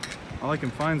 All I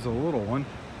can find is a little one.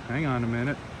 Hang on a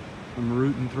minute. I'm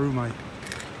rooting through my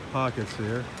pockets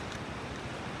here.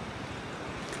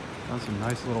 Found some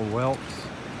nice little whelks.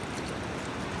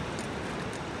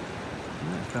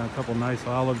 I found a couple nice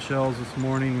olive shells this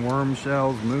morning, worm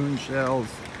shells, moon shells.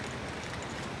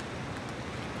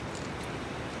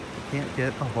 Can't get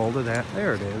a hold of that.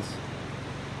 There it is.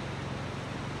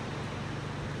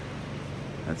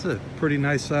 That's a pretty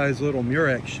nice sized little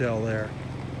murex shell there.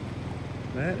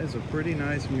 That is a pretty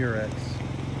nice murex.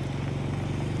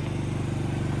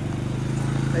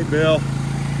 Hey Bill.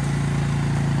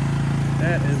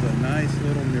 That is a nice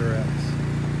little murex.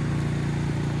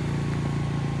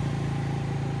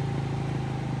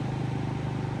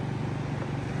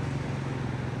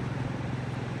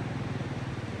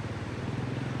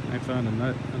 I found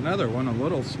another one, a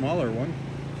little smaller one.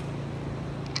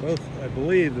 Both, I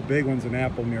believe the big one's an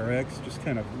apple murex, just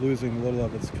kind of losing a little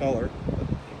of its color.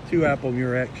 2 apple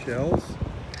murex shells.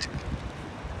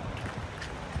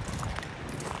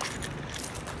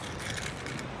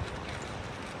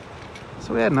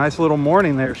 So we had a nice little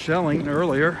morning there shelling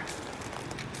earlier.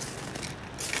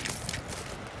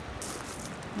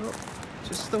 Well,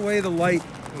 just the way the light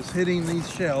was hitting these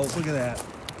shells, look at that.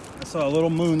 I saw a little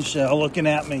moon shell looking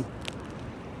at me.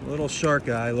 A little shark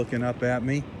eye looking up at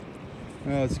me.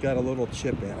 Oh, it's got a little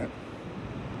chip in it.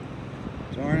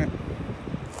 Darn it.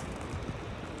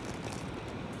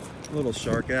 Little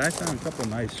shark eye. I found a couple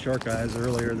nice shark eyes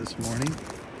earlier this morning.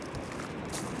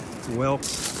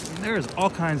 Whelks. There's all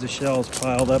kinds of shells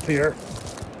piled up here.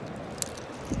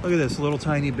 Look at this little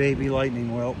tiny baby lightning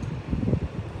whelk.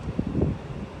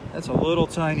 That's a little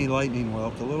tiny lightning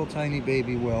whelk, a little tiny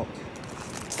baby whelk.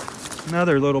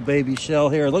 Another little baby shell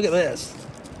here. Look at this.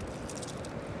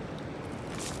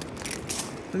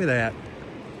 Look at that.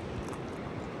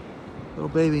 Little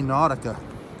baby Nautica.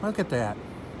 Look at that.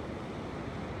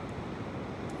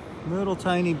 Little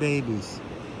tiny babies.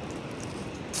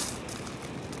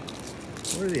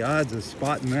 What are the odds of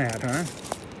spotting that, huh?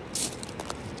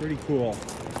 Pretty cool.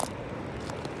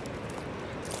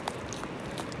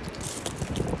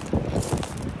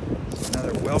 There's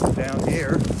another whelk down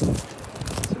here.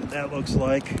 See what that looks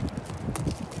like.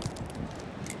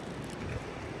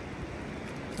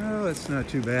 Oh, that's not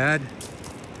too bad.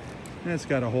 That's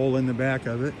got a hole in the back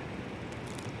of it.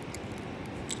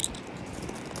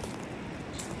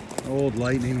 Old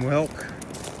lightning whelk.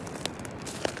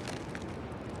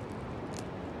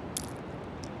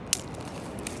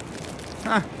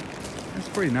 Huh. That's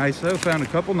pretty nice though. Found a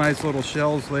couple nice little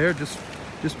shells there just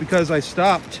because I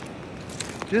stopped.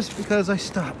 Just because I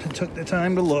stopped and took the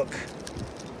time to look.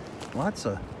 Lots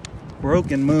of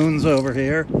broken moons over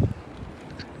here.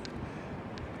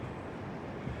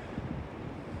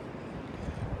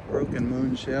 Broken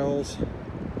moon shells.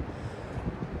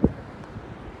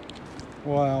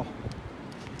 Wow.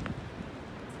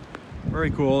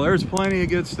 Very cool. There's plenty of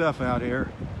good stuff out here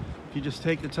if you just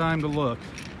take the time to look.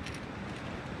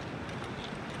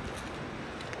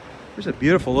 There's a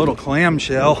beautiful little clam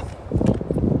shell.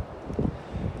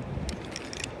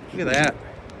 Look at that.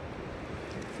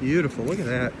 Beautiful. Look at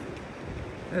that.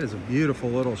 That is a beautiful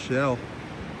little shell.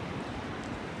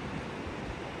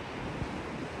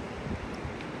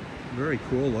 Very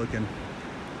cool looking.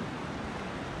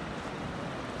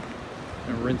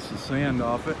 And rinse the sand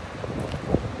off it.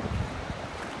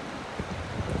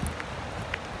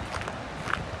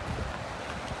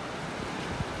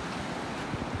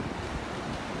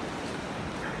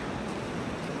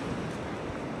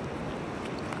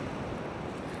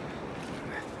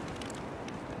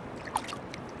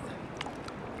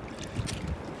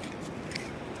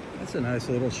 That's a nice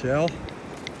little shell.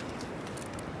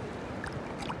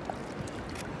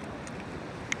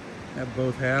 Have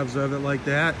both halves of it like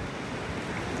that.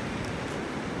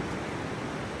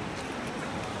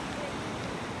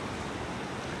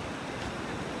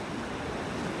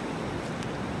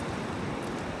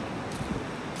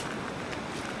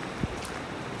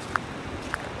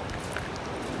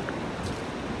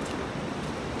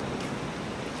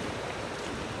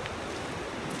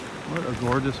 What a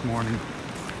gorgeous morning.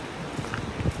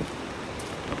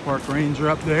 The park ranger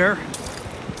up there.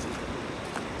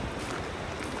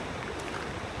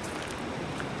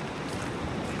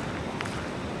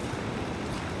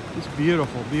 Just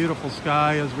beautiful, beautiful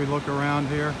sky as we look around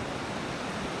here.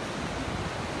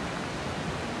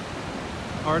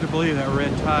 Hard to believe that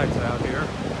red tide's out here,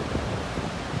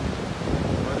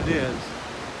 but it is.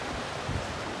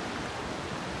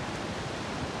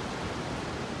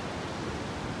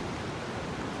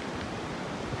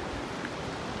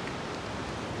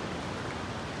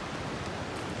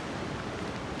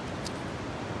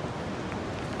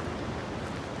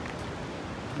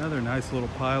 Another nice little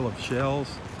pile of shells.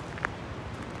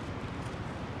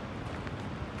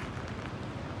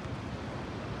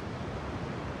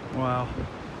 Wow.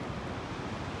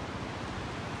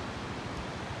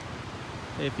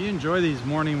 Hey, if you enjoy these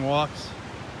morning walks,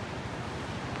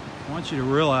 I want you to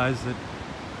realize that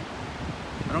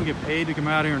I don't get paid to come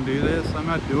out here and do this. I'm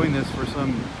not doing this for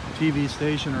some TV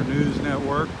station or news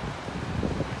network.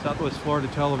 Southwest Florida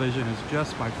Television is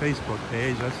just my Facebook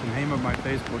page. That's the name of my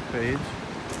Facebook page.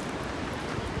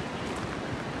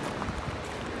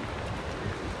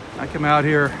 I come out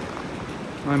here,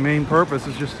 my main purpose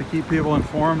is just to keep people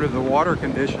informed of the water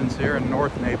conditions here in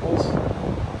North Naples,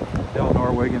 Del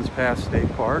Norwegans Pass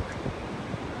State Park.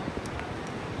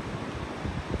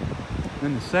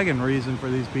 Then the second reason for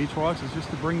these beach walks is just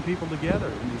to bring people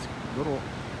together in these little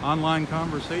online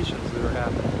conversations that are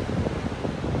happening.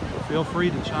 Feel free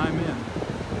to chime in.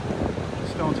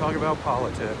 Just don't talk about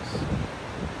politics.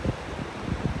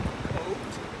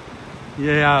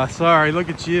 Yeah, sorry, look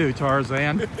at you,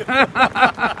 Tarzan.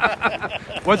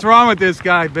 What's wrong with this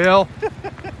guy, Bill?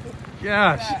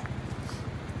 Gosh.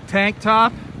 Tank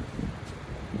top?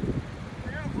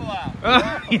 Beautiful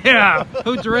out. Yeah,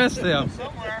 who dressed him?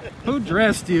 Somewhere. Who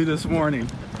dressed you this morning?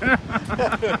 Not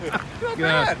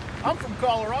bad. I'm from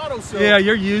Colorado, so... Yeah,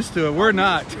 you're used to it. We're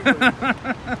not.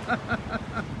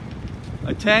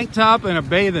 A tank top and a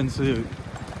bathing suit.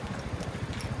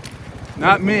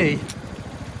 Not me.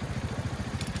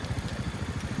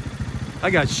 I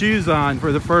got shoes on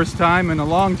for the first time in a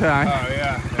long time. Oh,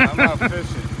 yeah. I'm out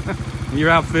fishing. You're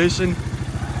out fishing?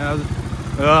 How's it?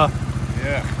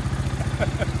 Yeah.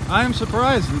 I am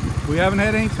surprised. We haven't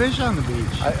had any fish on the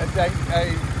beach.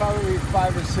 I probably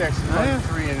 5 or 6. There's yeah. like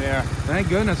 3 in there. Thank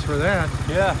goodness for that.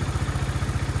 Yeah.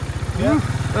 Yeah.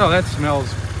 Oh, that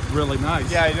smells really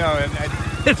nice. Yeah, I know. And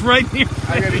It's right here.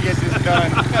 I gotta get this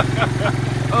done.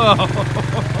 Oh.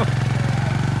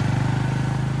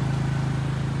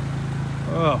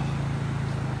 Oh.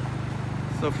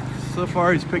 So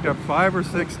far he's picked up 5 or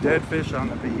 6 dead fish on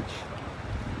the beach.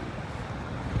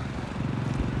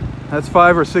 That's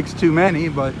 5 or 6 too many,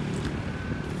 but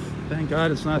thank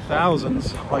God it's not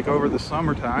thousands like over the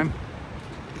summertime.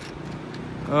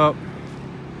 Oh,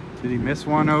 did he miss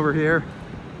one over here?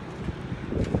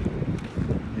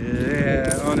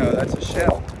 Yeah, oh no, that's a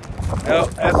shell. Oh,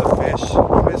 that's a fish.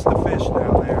 He missed a fish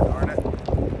down there, darn it.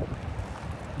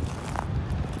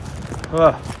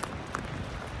 Oh.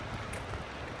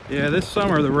 Yeah, this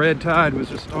summer the red tide was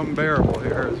just unbearable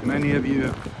here, as many of you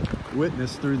have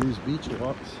witnessed through these beach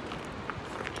walks.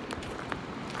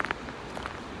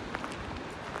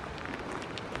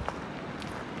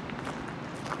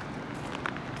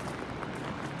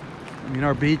 I mean,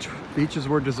 our beaches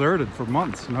were deserted for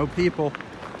months. No people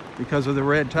because of the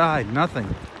red tide,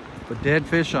 nothing but dead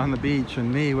fish on the beach,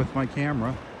 and me with my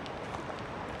camera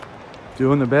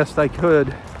doing the best I could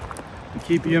to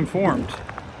keep you informed.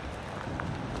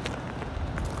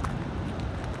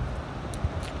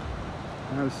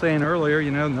 I was saying earlier, you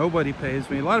know, nobody pays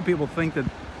me. A lot of people think that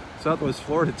Southwest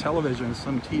Florida Television is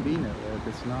some TV network.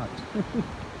 It's not.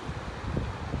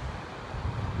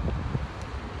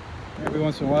 Every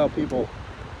once in a while people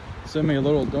send me a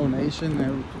little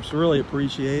donation. It's really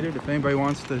appreciated. If anybody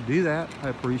wants to do that, I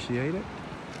appreciate it.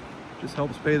 Just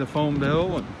helps pay the phone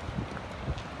bill and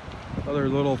other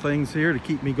little things here to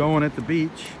keep me going at the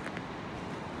beach.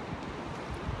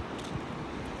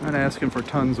 Not asking for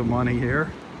tons of money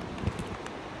here.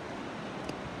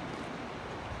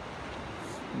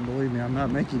 And believe me, I'm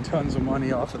not making tons of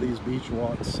money off of these beach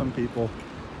walks. Some people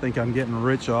think I'm getting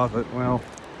rich off it. Well,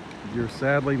 you're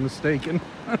sadly mistaken.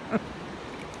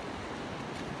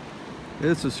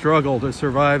 It's a struggle to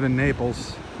survive in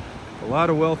Naples. A lot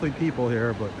of wealthy people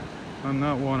here, but I'm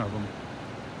not one of them.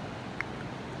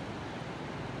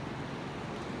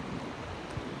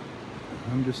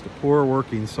 I'm just a poor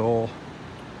working soul,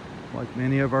 like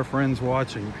many of our friends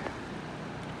watching.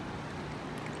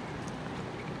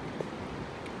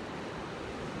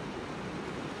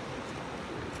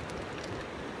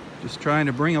 Just trying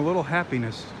to bring a little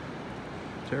happiness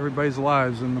to everybody's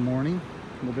lives in the morning,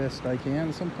 the best I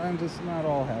can. Sometimes it's not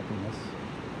all happiness.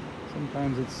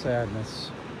 Sometimes it's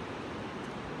sadness.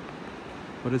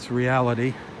 But it's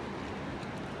reality.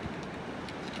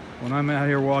 When I'm out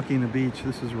here walking the beach,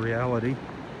 this is reality.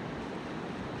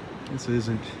 This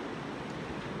isn't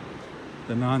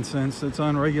the nonsense that's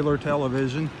on regular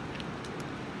television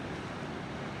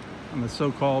and the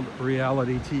so-called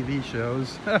reality TV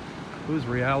shows. Whose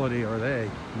reality are they?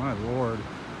 My Lord.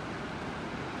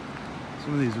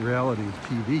 Some of these reality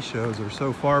TV shows are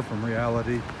so far from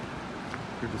reality,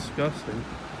 they're disgusting.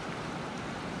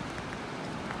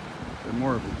 They're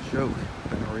more of a joke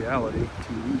than a reality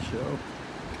TV show.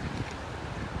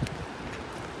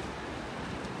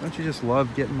 Don't you just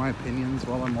love getting my opinions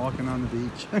while I'm walking on the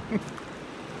beach?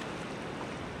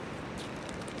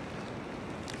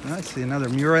 I see another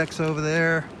murex over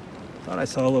there. Thought I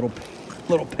saw a little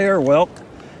pear whelk.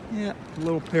 Yeah, a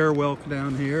little pear whelk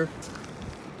down here.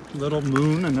 Little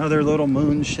moon, another little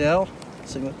moon shell.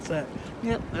 Let's see what's that.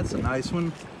 Yep, that's a nice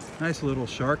one. Nice little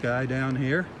shark eye down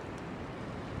here.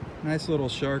 Nice little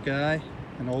shark eye,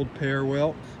 an old pear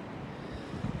whelk.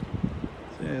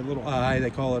 See, a little eye, they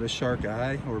call it a shark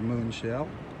eye or moon shell.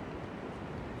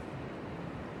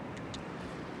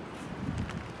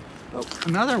 Oh,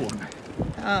 another one.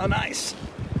 Oh, nice.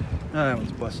 Oh, that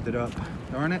one's busted up.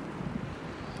 Darn it.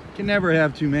 Can never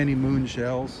have too many moon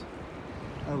shells.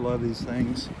 I love these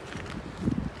things.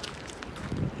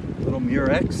 Little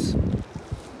murex.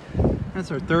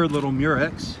 That's our third little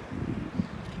murex.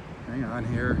 Hang on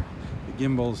here. The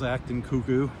gimbal's acting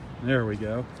cuckoo. There we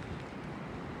go.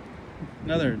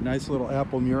 Another nice little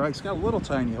apple murex. Got a little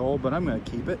tiny hole, but I'm going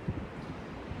to keep it.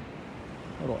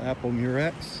 Little apple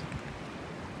murex.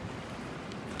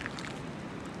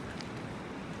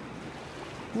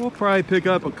 We'll probably pick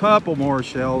up a couple more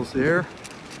shells here.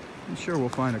 I'm sure we'll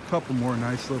find a couple more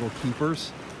nice little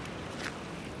keepers.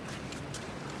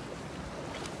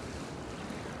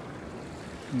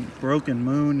 Broken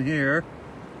moon here.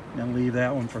 Gonna leave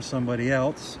that one for somebody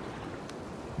else.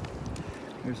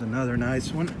 Here's another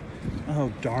nice one.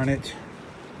 Oh, darn it.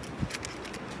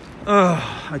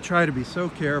 Oh, I try to be so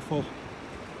careful.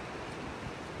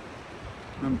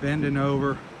 I'm bending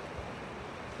over,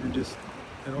 and just,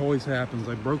 it always happens.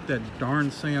 I broke that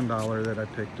darn sand dollar that I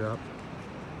picked up.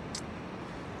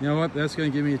 You know what? That's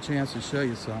going to give me a chance to show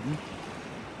you something.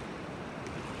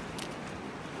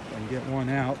 If I can get one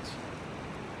out.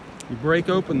 You break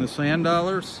open the sand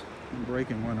dollars. I'm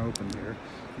breaking one open here.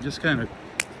 You just kind of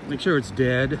make sure it's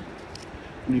dead.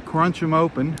 And you crunch them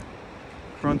open.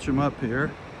 Crunch them up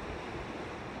here.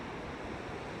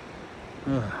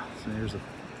 So here's a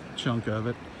chunk of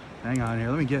it. Hang on here.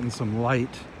 Let me get in some light.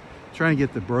 I'm trying to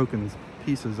get the broken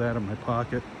pieces out of my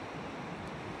pocket.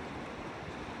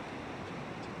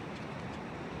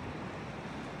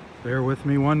 Bear with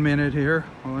me 1 minute here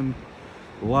on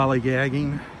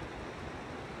lollygagging.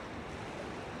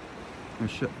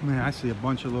 Man, I see a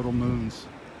bunch of little moons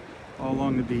all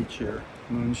along the beach here,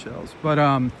 moon shells. But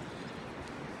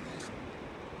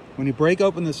when you break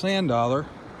open the sand dollar,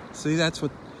 see, that's what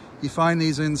you find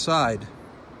these inside.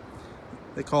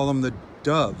 They call them the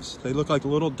doves. They look like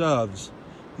little doves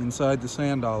inside the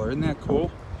sand dollar. Isn't that cool?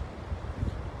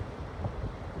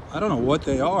 I don't know what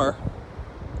they are.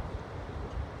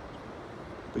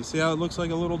 But you see how it looks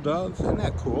like a little dove? Isn't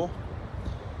that cool?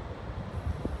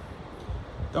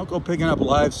 Don't go picking up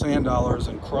live sand dollars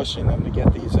and crushing them to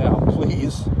get these out,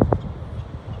 please.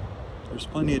 There's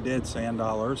plenty of dead sand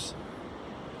dollars.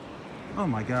 Oh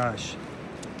my gosh.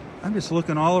 I'm just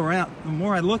looking all around. The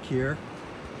more I look here,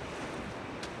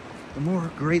 the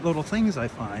more great little things I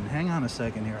find. Hang on a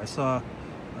second here. I saw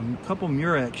a couple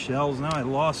murex shells. Now I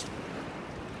lost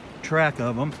track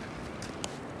of them.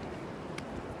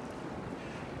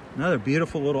 Another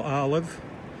beautiful little olive.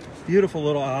 Beautiful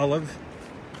little olive.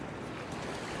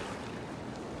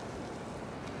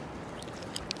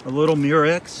 A little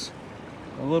murex.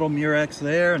 A little murex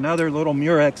there. Another little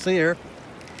murex here.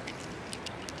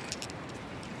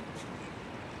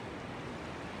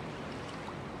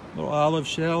 Little olive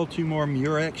shell. Two more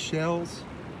murex shells.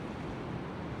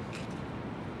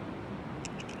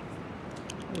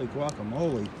 Holy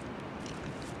guacamole.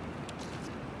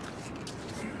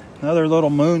 Another little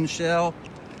moon shell.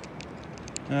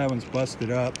 That one's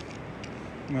busted up.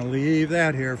 I'm gonna leave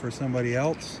that here for somebody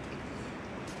else.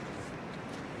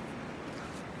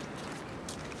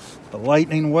 The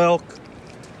lightning whelk.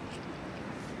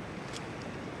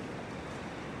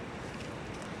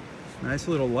 Nice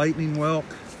little lightning whelk.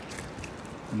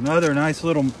 Another nice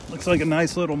little, looks like a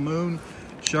nice little moon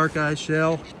shark eye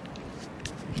shell.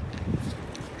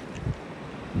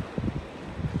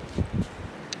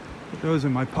 Put those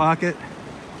in my pocket.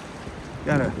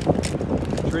 Gotta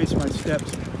trace my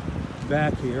steps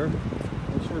back here.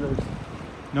 Make sure there's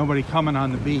nobody coming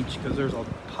on the beach, because there's a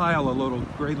pile of little,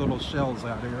 great little shells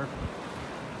out here.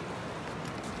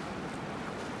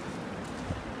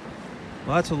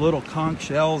 Lots of little conch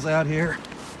shells out here.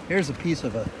 Here's a piece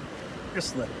of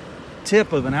just the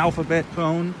tip of an alphabet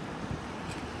cone.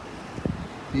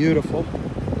 Beautiful.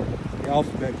 The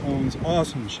alphabet cones,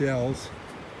 awesome shells.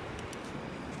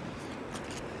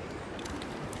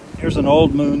 Here's an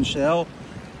old moon shell.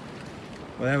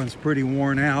 Well, that one's pretty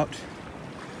worn out.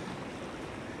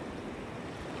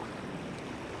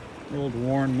 Old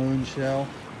worn moon shell.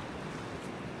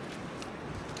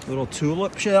 Little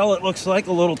tulip shell, it looks like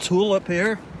a little tulip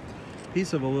here.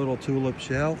 Piece of a little tulip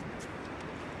shell.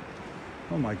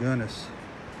 Oh my goodness.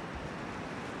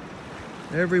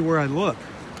 Everywhere I look,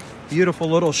 beautiful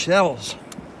little shells.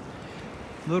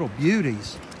 Little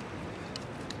beauties.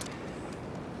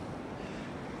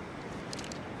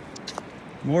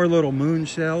 More little moon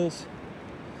shells.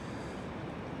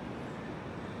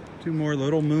 Two more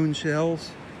little moon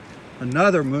shells.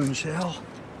 Another moon shell.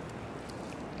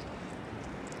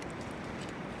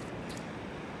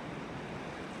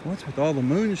 What's with all the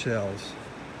moon shells?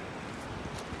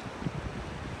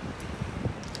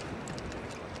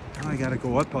 Now I gotta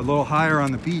go up a little higher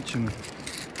on the beach and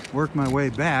work my way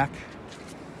back.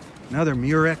 Another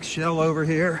murex shell over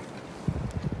here.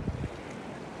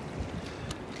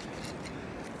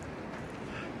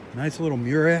 Nice little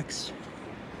murex.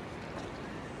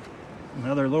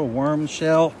 Another little worm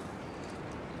shell.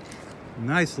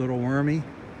 Nice little wormy.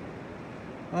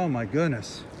 Oh my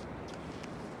goodness.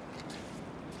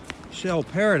 Shell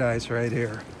paradise right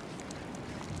here.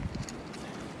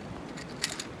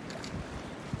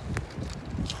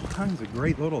 All kinds of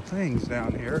great little things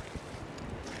down here.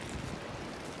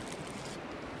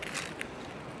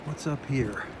 What's up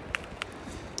here?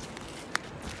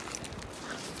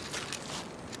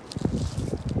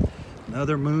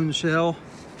 Another moon shell.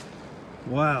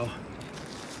 Wow.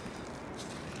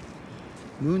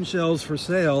 Moon shells for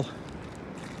sale.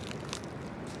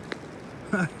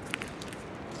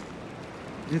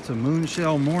 It's a moon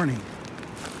shell morning.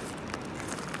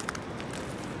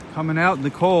 Coming out in the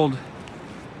cold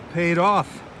paid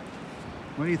off.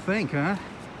 What do you think, huh?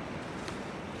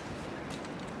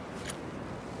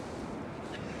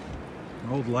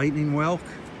 An old lightning whelk.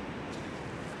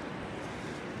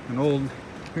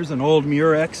 Here's an old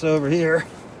Murex over here.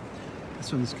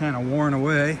 This one's kind of worn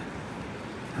away.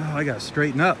 Oh, I gotta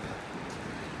straighten up.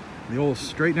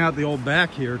 Straighten out the old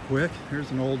back here quick.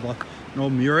 Here's an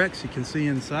old Murex. You can see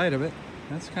inside of it.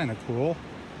 That's kind of cool.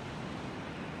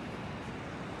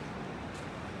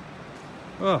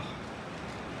 Oh.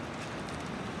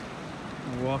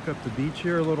 I'll walk up the beach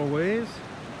here a little ways.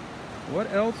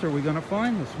 What else are we gonna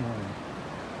find this morning?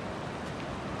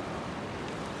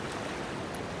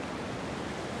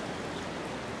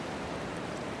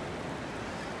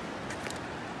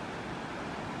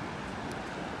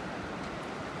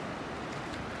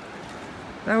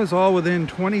 That was all within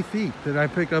 20 feet that I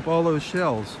picked up all those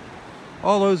shells.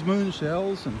 All those moon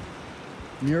shells and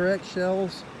Murex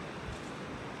shells.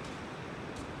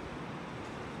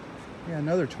 Yeah,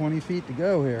 another 20 feet to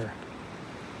go here.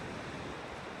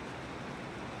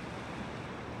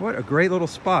 What a great little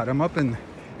spot. I'm up in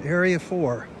Area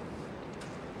 4.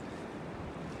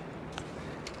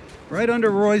 Right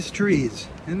under Roy's trees.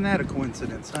 Isn't that a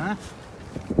coincidence, huh?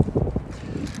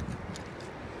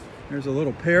 There's a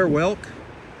little pear whelk.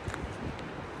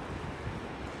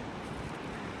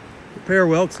 The pear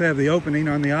whelks have the opening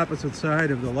on the opposite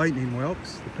side of the lightning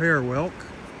whelks, the pear whelk.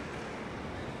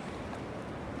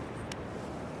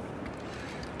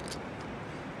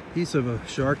 Piece of a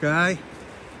shark eye.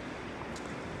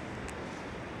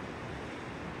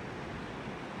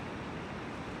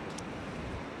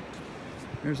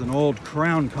 There's an old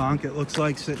crown conch, it looks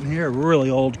like, sitting here. A really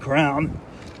old crown.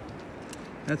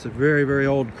 That's a very, very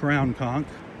old crown conch.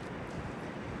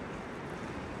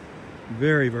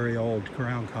 Very, very old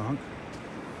crown conch.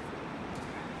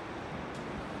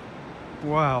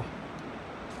 Wow.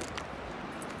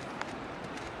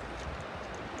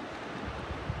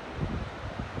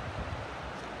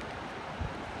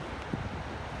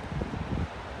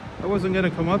 I wasn't going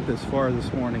to come up this far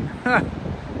this morning.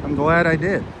 I'm glad I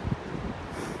did.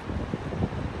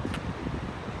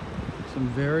 Some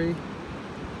very,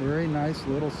 very nice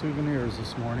little souvenirs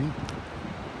this morning.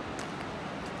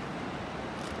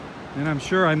 And I'm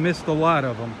sure I missed a lot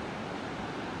of them.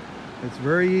 It's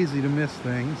very easy to miss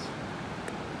things.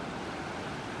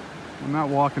 I'm not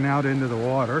walking out into the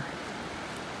water.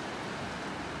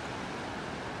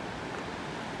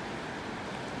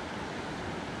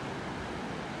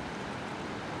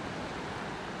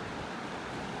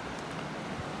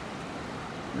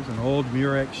 There's an old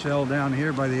Murex shell down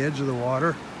here by the edge of the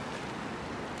water.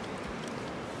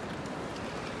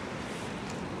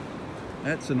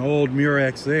 That's an old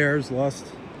Murex there. It's lost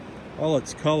all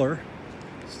its color.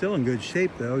 Still in good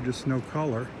shape though, just no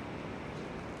color.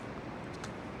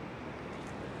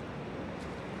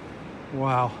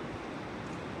 Wow.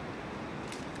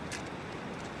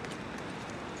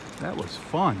 That was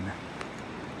fun.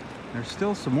 There's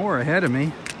still some more ahead of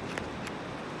me.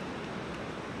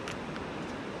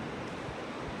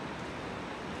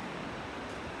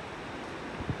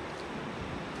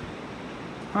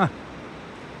 Huh.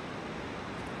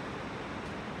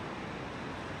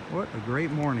 What a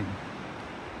great morning.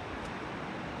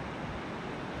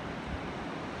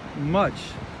 Much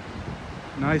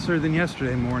nicer than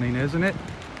yesterday morning, isn't it?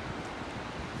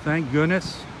 Thank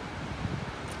goodness.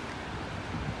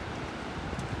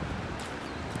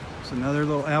 There's another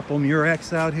little apple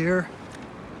Murex out here.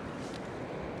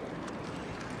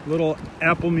 Little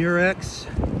apple Murex.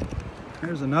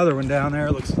 There's another one down there.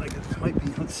 It looks like it might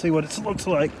be. Let's see what it looks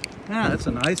like. Ah, that's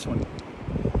a nice one.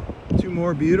 Two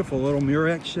more beautiful little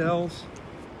Murex shells.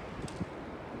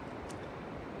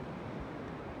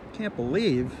 Can't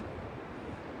believe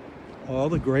all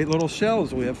the great little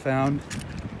shells we have found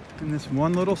in this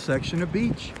one little section of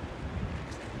beach.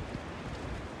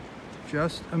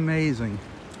 Just amazing.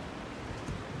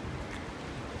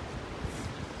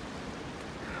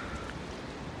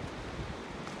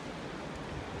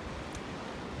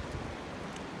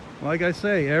 Like I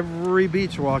say, every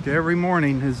beach walk, every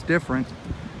morning is different.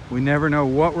 We never know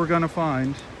what we're gonna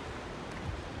find.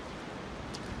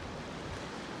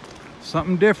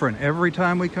 Something different every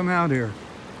time we come out here.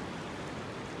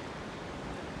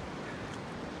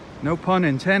 No pun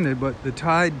intended, but the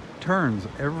tide turns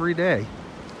every day.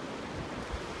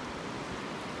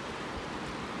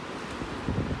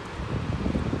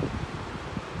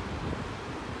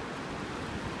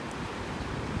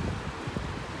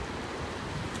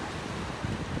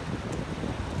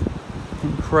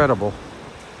 Incredible.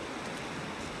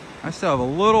 I still have a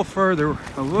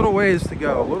little ways to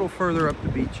go, a little further up the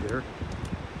beach here.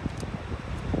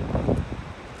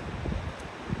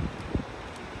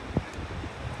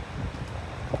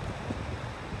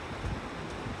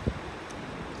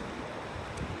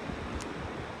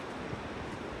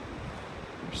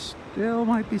 Still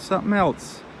might be something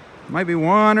else. Might be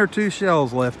 1 or 2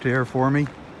 shells left here for me.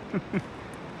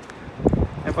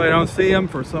 If I don't see them,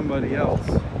 for somebody else.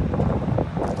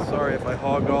 Sorry if I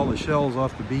hogged all the shells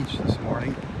off the beach this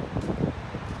morning.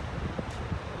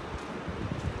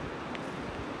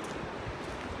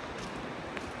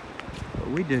 But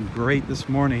we did great this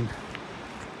morning.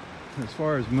 As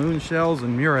far as moon shells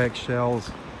and murex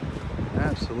shells,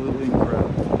 absolutely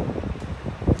incredible.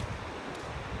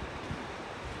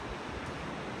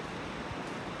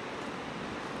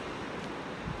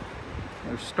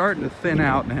 They're starting to thin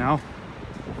out now.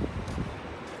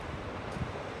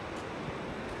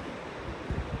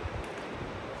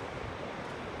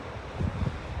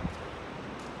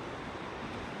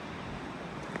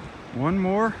 One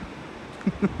more?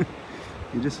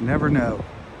 You just never know.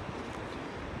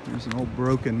 There's an old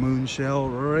broken moon shell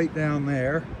right down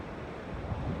there.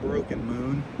 Broken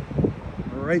moon.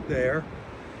 Right there.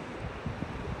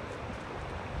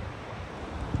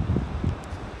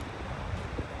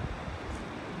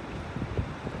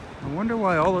 I wonder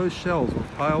why all those shells were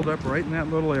piled up right in that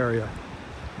little area.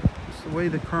 Just the way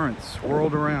the current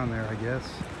swirled around there, I guess.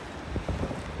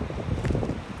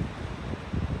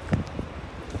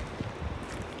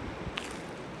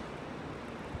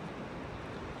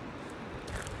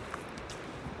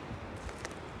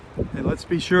 Hey, let's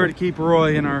be sure to keep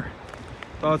Roy in our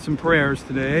thoughts and prayers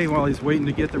today while he's waiting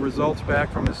to get the results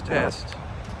back from his test.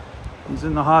 He's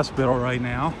in the hospital right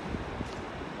now.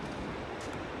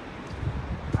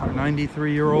 Our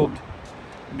 93-year-old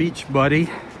beach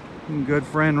buddy and good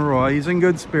friend Roy, he's in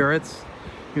good spirits.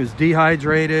 He was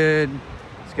dehydrated.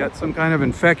 He's got some kind of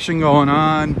infection going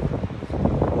on.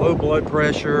 Low blood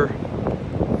pressure.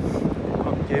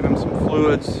 Gave him some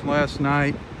fluids last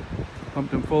night.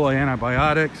 Pumped him full of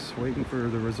antibiotics, waiting for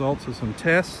the results of some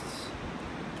tests.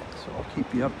 So I'll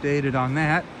keep you updated on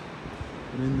that.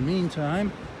 But in the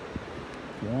meantime,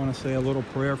 if you want to say a little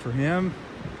prayer for him,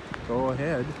 go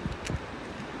ahead.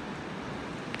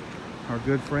 Our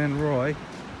good friend Roy.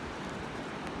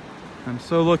 I'm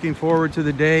so looking forward to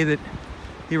the day that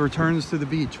he returns to the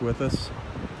beach with us.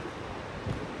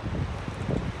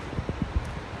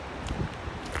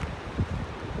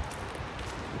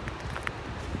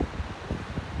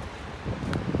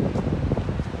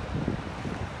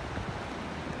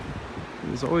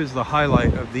 It's always the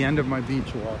highlight of the end of my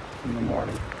beach walk in the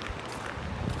morning.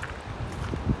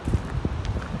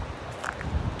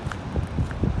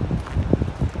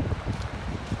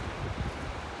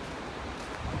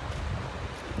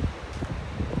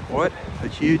 What a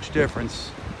huge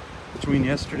difference between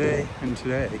yesterday and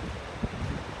today.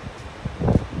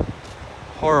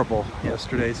 Horrible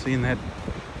yesterday seeing that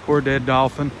poor dead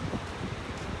dolphin.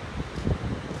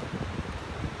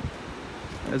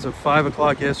 As of 5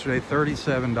 o'clock yesterday,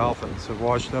 37 dolphins have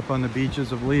washed up on the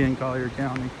beaches of Lee and Collier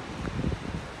County.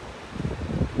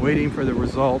 Waiting for the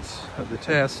results of the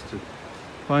test to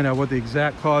find out what the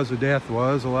exact cause of death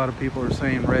was. A lot of people are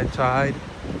saying red tide.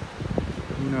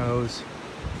 Who knows?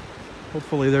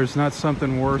 Hopefully there's not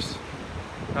something worse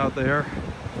out there.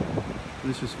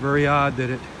 It's just very odd that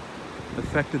it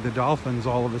affected the dolphins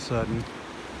all of a sudden.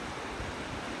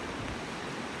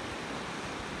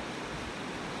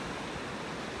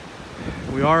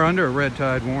 We are under a red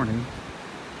tide warning,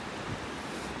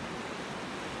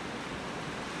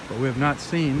 but we have not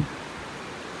seen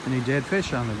any dead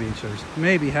fish on the beach. There's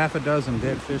maybe half a dozen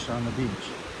dead fish on the beach.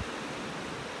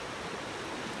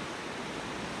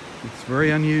 It's very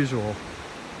unusual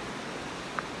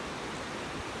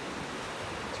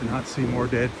to not see more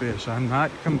dead fish. I'm not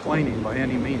complaining by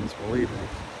any means, believe me.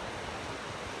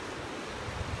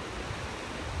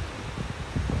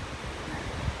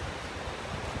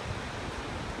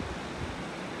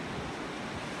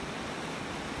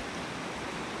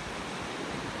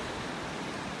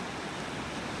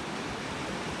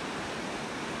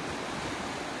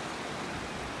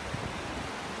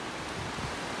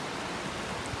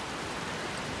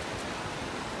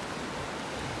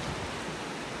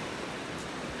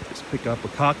 Pick up a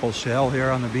cockle shell here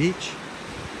on the beach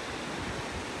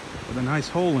with a nice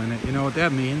hole in it. You know what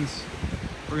that means?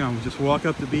 We're going to just walk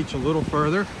up the beach a little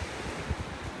further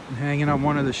and hanging on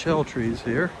one of the shell trees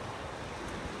here.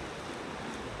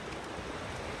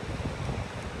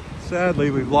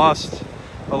 Sadly, we've lost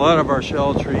a lot of our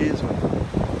shell trees with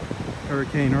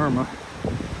Hurricane Irma.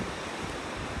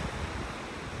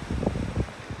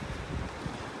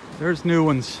 There's new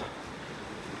ones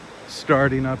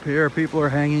starting up here. People are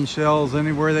hanging shells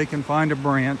anywhere they can find a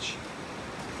branch.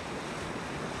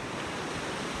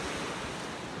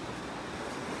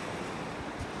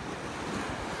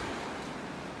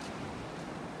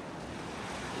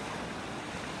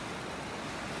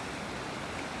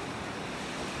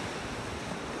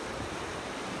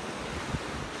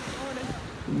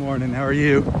 morning. How are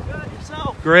you? Good,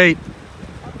 yourself? Great.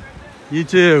 You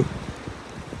too.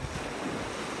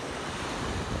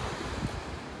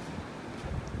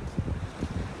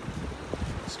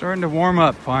 Starting to warm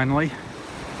up finally.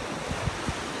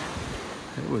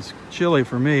 It was chilly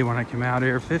for me when I came out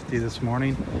here, 50 this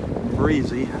morning,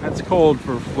 breezy. That's cold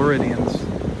for Floridians.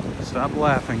 Stop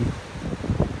laughing.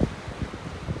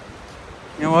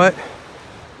 You know what?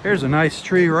 Here's a nice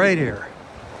tree right here.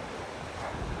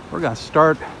 We're gonna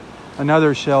start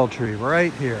another shell tree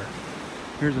right here.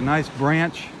 Here's a nice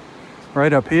branch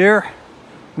right up here.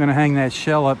 I'm gonna hang that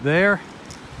shell up there.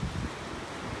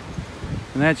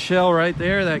 And that shell right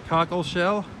there, that cockle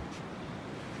shell,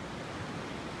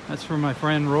 that's for my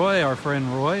friend Roy, our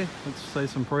friend Roy. Let's say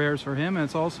some prayers for him. And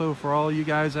it's also for all you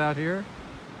guys out here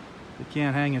that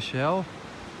can't hang a shell.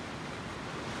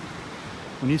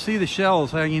 When you see the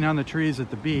shells hanging on the trees at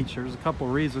the beach, there's a couple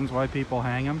reasons why people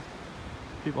hang them.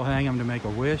 People hang them to make a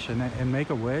wish and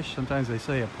make a wish. Sometimes they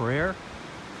say a prayer.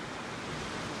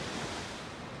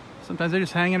 Sometimes they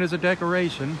just hang it as a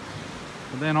decoration.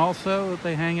 But then also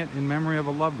they hang it in memory of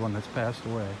a loved one that's passed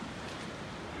away.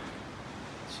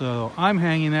 So I'm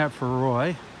hanging that for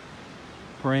Roy,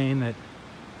 praying that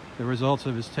the results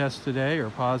of his test today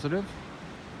are positive.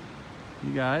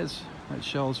 You guys, that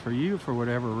shell's for you for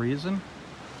whatever reason.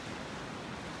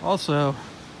 Also,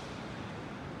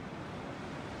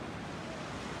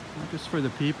 not just for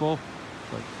the people,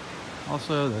 but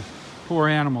also the poor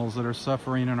animals that are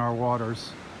suffering in our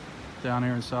waters down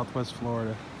here in Southwest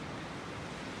Florida.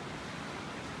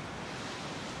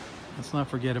 Let's not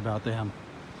forget about them.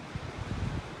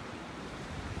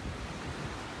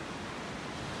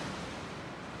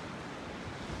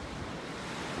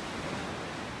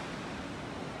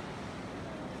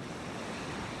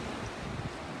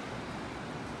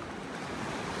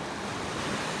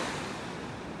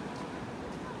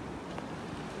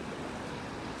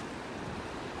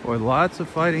 Boy, lots of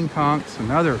fighting conchs.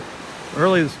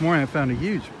 Early this morning I found a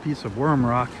huge piece of worm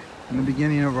rock in the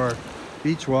beginning of our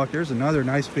beach walk. There's another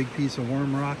nice big piece of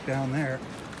worm rock down there.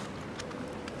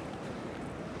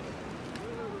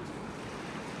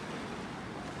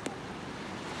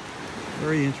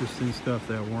 Very interesting stuff,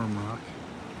 that worm rock.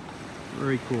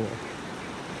 Very cool.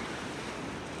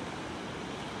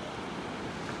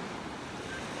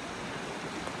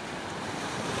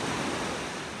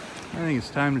 I think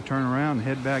it's time to turn around and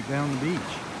head back down the beach.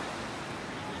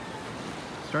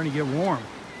 It's starting to get warm.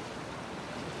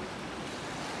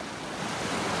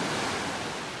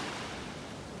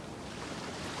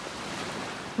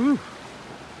 Whew.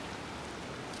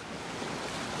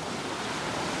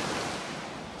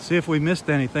 See if we missed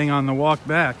anything on the walk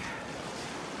back.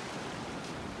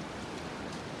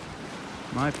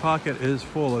 My pocket is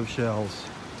full of shells.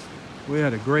 We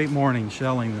had a great morning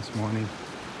shelling this morning.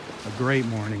 A great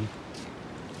morning.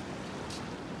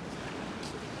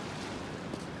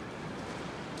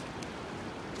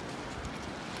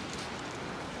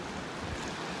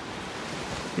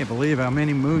 Can't believe how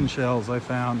many moon shells I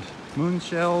found. Moon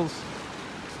shells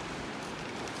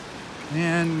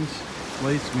and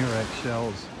lace murex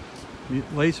shells.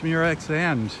 Lace murex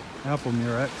and apple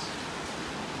murex.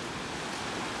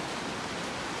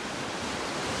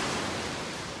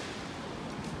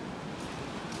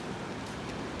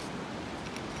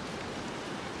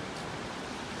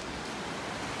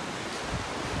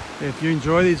 If you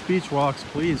enjoy these beach walks,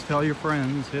 please tell your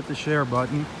friends, hit the share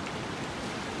button.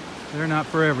 They're not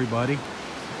for everybody.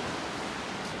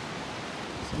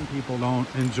 Some people don't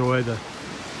enjoy the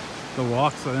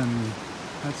walks, and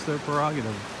that's their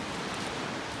prerogative.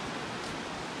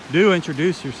 Do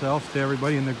introduce yourself to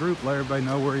everybody in the group. Let everybody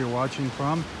know where you're watching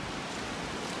from.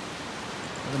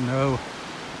 Let them know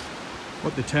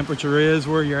what the temperature is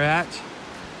where you're at.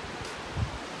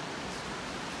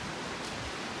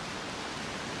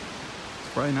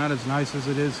 It's probably not as nice as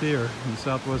it is here in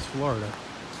Southwest Florida.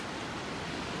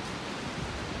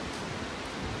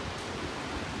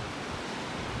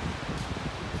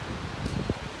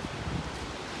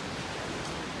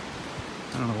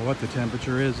 I don't know what the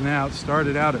temperature is now. It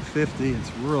started out at 50.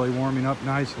 It's really warming up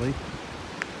nicely.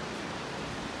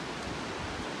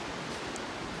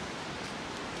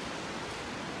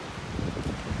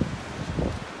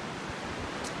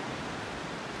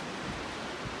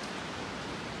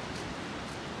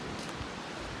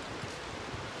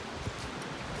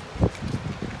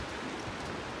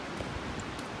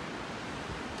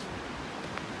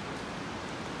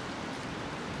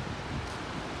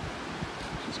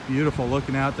 Beautiful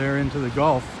looking out there into the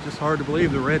Gulf. Just hard to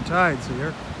believe the red tide's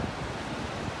here.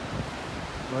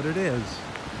 But it is.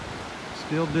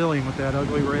 Still dealing with that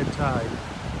ugly red tide.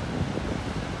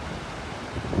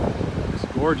 Just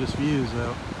Gorgeous views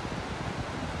though.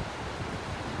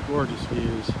 Gorgeous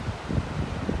views.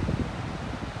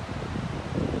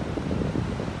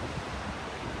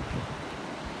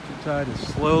 The tide is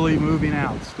slowly moving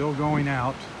out, still going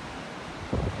out.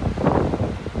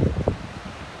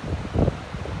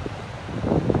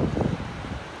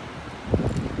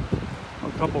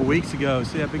 A couple weeks ago,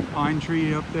 see that big pine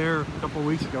tree up there? A couple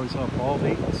weeks ago we saw a bald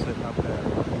eagle sitting up there.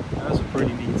 That was a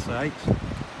pretty neat sight.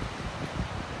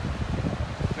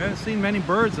 I haven't seen many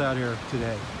birds out here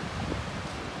today.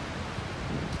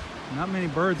 Not many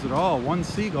birds at all. One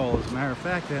seagull, as a matter of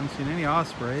fact. I haven't seen any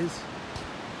ospreys.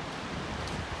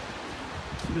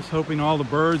 I'm just hoping all the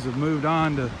birds have moved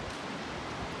on to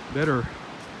better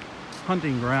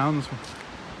hunting grounds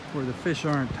where the fish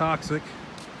aren't toxic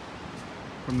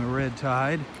from the red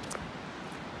tide.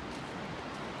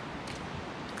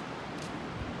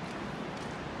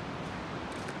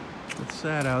 It's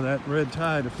sad how that red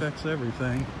tide affects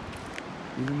everything,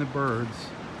 even the birds.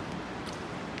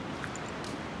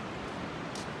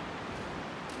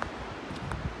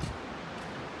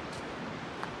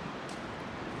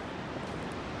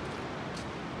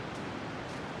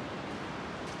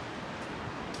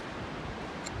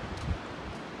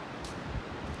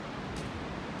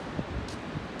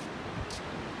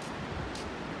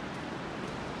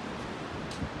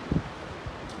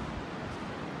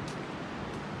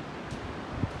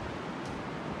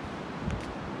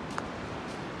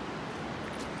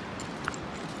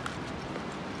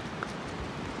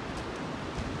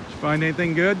 Find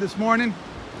anything good this morning?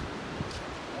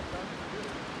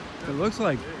 It looks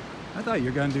like, I thought you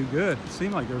were gonna do good. It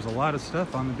seemed like there was a lot of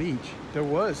stuff on the beach. There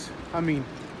was. I mean,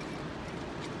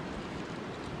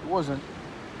 it wasn't.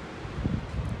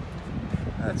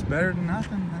 That's better than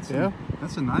nothing.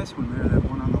 That's a nice one there, that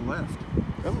one on the left.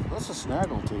 That's a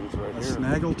snaggletooth right here. A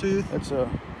snaggletooth? That's a,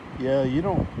 yeah, you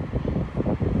don't.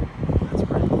 That's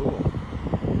pretty cool.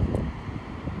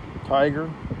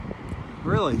 Tiger.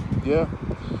 Really? Yeah.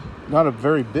 Not a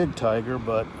very big tiger,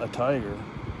 but a tiger.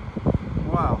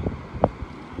 Wow.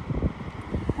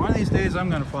 One of these days I'm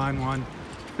gonna find one.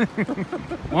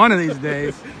 One of these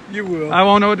days. You will. I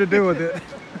won't know what to do with it.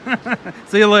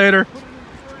 See you later.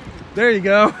 There you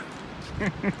go.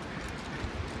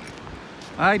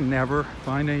 I never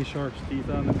find any shark's teeth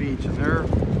on the beach, and they're,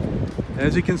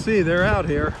 as you can see, they're out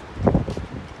here.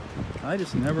 I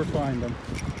just never find them.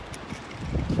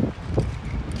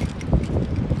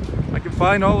 I can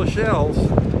find all the shells,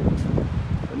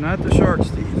 but not the shark's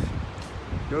teeth.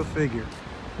 Go figure.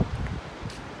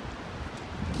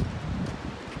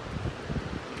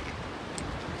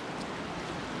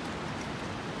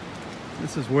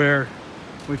 This is where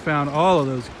we found all of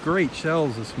those great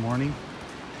shells this morning.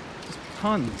 Just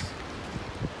tons.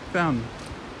 Found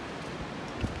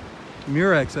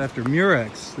murex after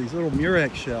murex, these little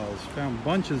murex shells. Found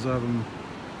bunches of them.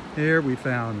 Here we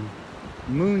found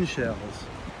moon shells.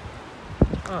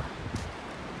 Oh.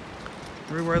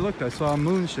 Everywhere I looked I saw a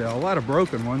moon shell. A lot of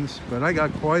broken ones, but I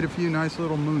got quite a few nice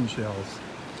little moon shells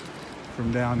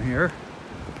from down here.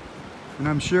 And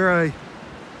I'm sure I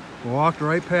walked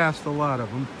right past a lot of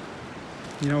them.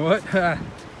 You know what?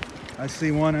 I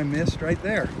see one I missed right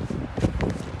there.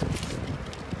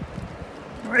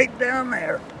 Right down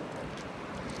there.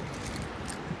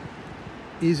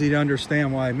 Easy to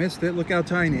understand why I missed it. Look how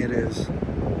tiny it is.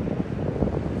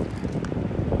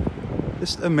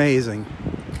 Just amazing.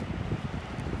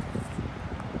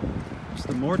 Just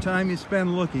the more time you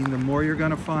spend looking, the more you're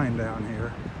gonna find down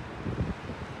here.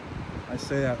 I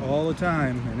say that all the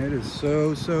time, and it is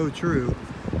so, so true.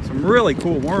 Some really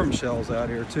cool worm shells out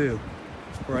here too,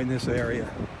 right in this area.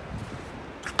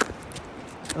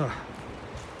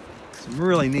 Some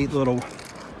really neat little,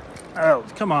 oh,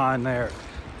 come on there.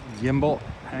 Gimbal,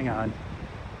 hang on.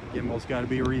 Gimbal's gotta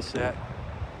be reset.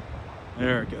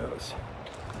 There it goes.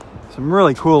 Some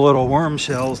really cool little worm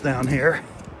shells down here.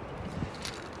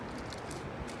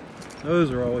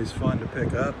 Those are always fun to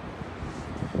pick up.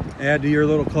 Add to your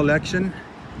little collection.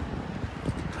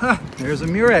 Ha, there's a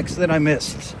murex that I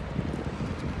missed.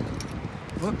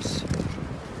 Whoops.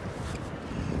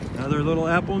 Another little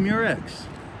apple murex.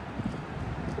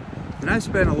 And I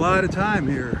spent a lot of time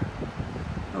here,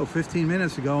 15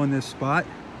 minutes ago in this spot.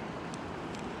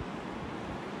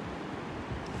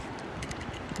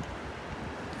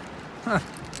 Huh,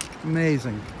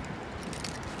 amazing.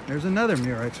 There's another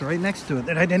murex right next to it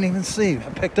that I didn't even see. I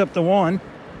picked up the one.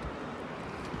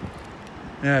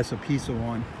 Yeah, it's a piece of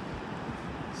one.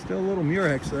 Still a little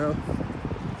murex though.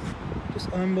 Just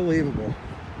unbelievable.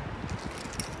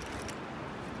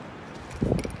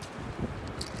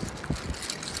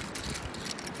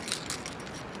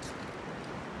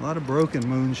 A lot of broken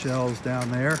moon shells down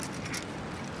there.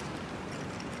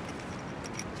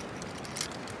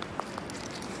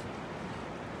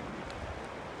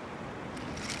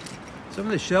 Some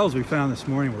of the shells we found this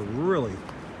morning were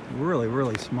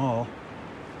really small.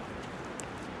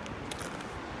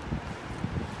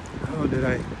 Oh, did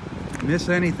I miss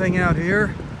anything out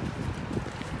here?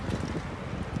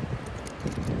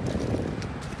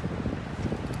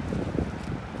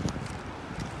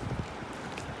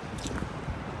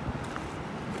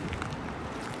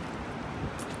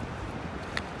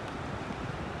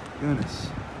 Goodness.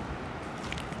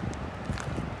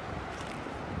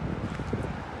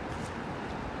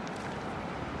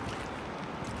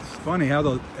 It's funny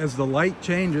how as the light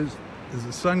changes, as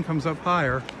the sun comes up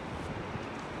higher,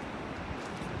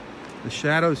 the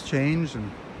shadows change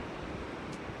and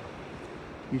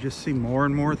you just see more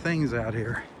and more things out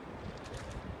here.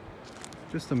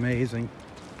 Just amazing.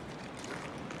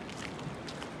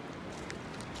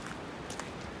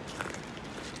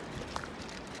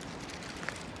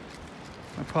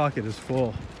 My pocket is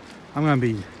full. I'm going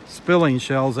to be spilling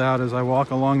shells out as I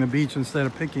walk along the beach instead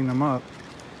of picking them up.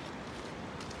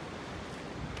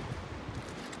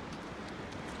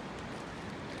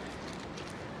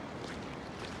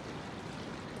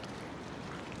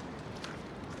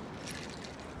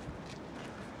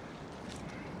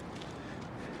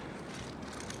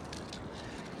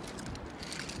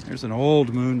 There's an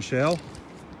old moon shell.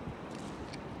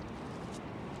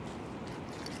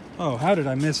 Oh, how did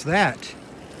I miss that?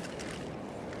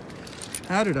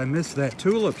 How did I miss that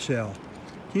tulip shell?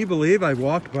 Can you believe I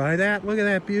walked by that? Look at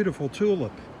that beautiful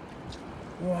tulip.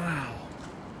 Wow.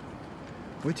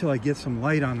 Wait till I get some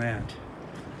light on that.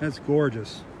 That's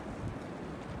gorgeous.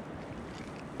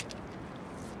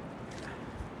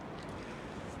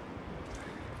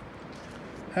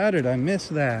 How did I miss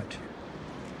that?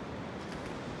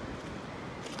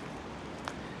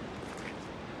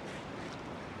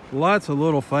 Lots of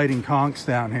little fighting conchs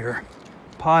down here.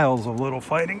 Piles of little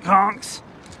fighting conchs.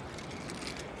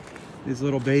 These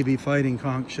little baby fighting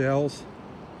conch shells.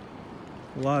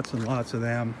 Lots and lots of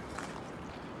them.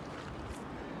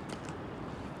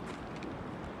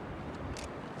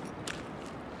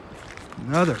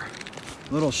 Another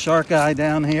little shark eye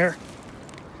down here.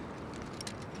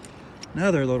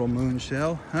 Another little moon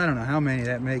shell. I don't know how many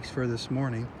that makes for this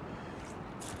morning.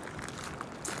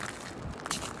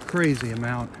 Crazy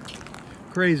amount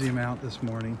this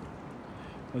morning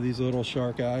of these little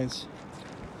shark eyes.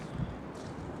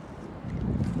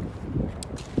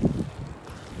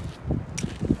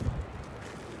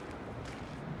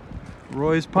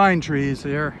 Roy's pine trees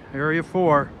here, area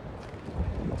 4.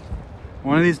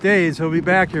 One of these days he'll be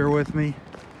back here with me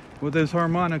with his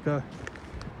harmonica.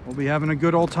 We'll be having a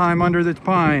good old time under the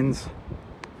pines.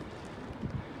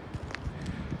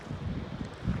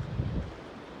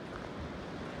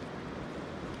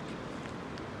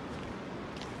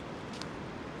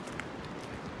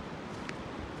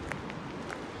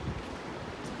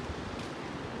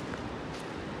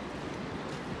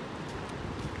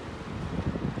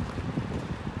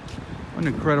 An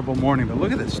incredible morning, but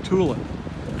look at this tulip.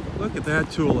 Look at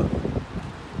that tulip.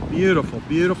 Beautiful,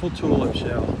 beautiful tulip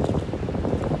shell.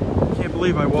 Can't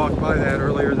believe I walked by that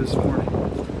earlier this morning.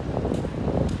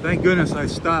 Thank goodness I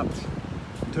stopped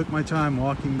and took my time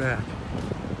walking back.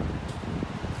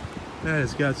 That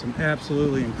has got some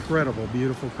absolutely incredible,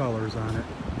 beautiful colors on it.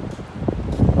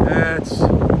 That's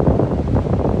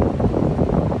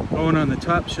going on the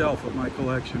top shelf of my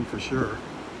collection for sure.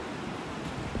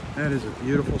 That is a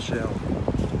beautiful shell.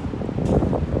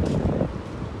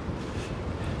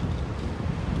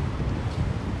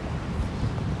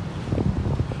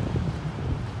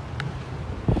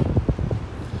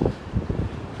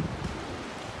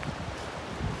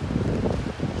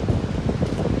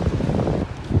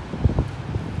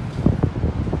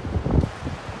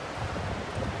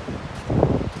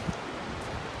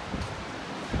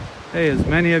 Hey, as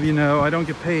many of you know, I don't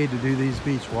get paid to do these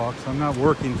beach walks. I'm not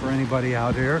working for anybody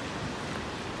out here.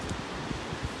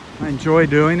 I enjoy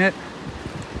doing it.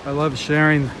 I love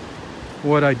sharing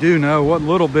what I do know, what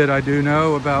little bit I do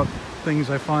know about things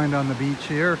I find on the beach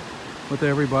here with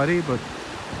everybody. But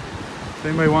if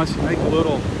anybody wants to make a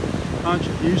little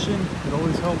contribution, it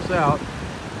always helps out.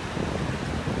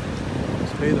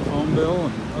 Just pay the phone bill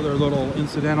and other little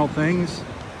incidental things.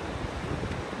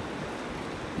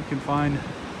 You can find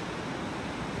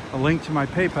a link to my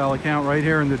PayPal account right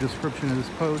here in the description of this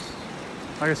post.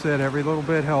 Like I said, every little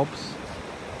bit helps.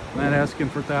 I'm not asking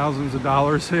for thousands of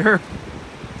dollars here.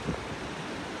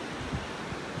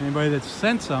 Anybody that's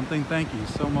sent something, thank you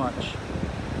so much.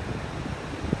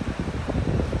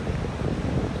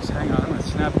 Just hang on.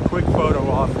 gonna snap a quick photo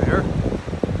off there.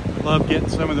 I love getting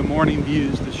some of the morning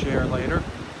views to share later.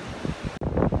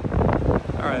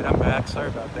 All right, I'm back. Sorry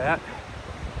about that.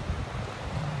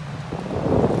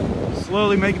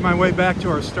 Slowly making my way back to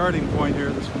our starting point here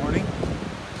this morning.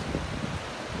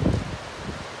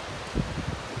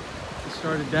 We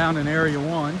started down in Area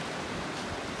 1.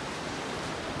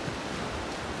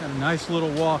 Had a nice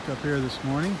little walk up here this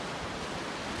morning.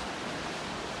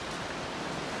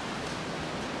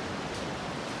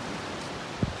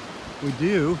 We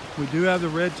do have the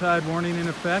red tide warning in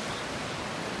effect.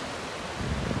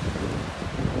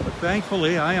 But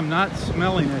thankfully, I am not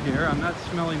smelling it here. I'm not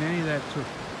smelling any of that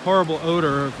horrible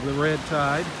odor of the red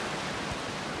tide.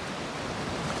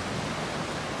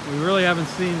 We really haven't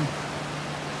seen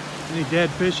any dead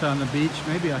fish on the beach,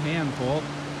 maybe a handful.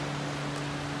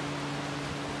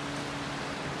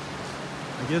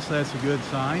 I guess that's a good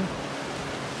sign.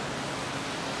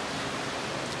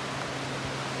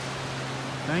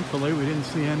 Thankfully, we didn't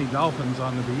see any dolphins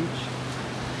on the beach.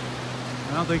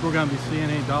 I don't think we're going to be seeing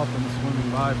any dolphins swimming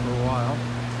by for a while.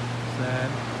 Sad.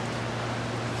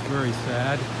 It's very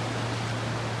sad.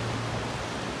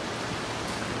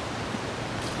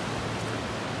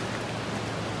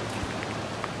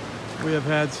 We have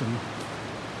had some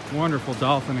wonderful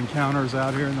dolphin encounters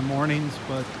out here in the mornings,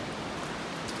 but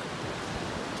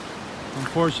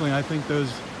unfortunately, I think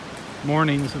those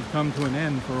mornings have come to an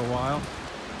end for a while.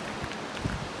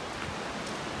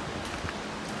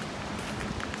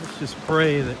 Let's just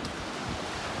pray that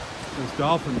those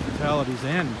dolphin fatalities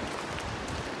end.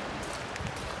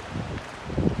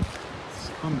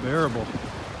 It's unbearable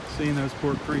seeing those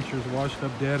poor creatures washed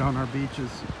up dead on our beaches.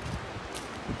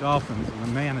 The dolphins and the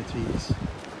manatees.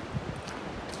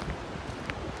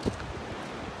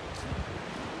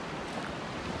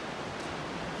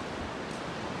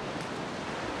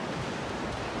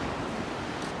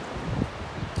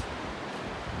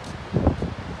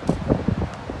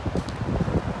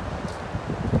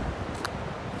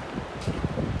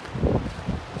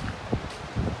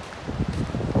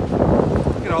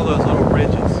 Look at all those little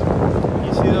ridges.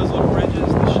 You see those little ridges,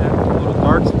 the little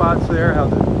dark spots there, how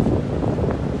the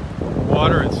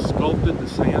water has sculpted the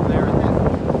sand there.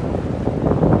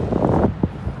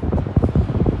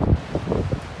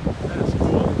 That is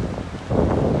cool.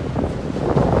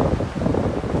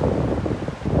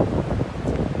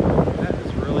 That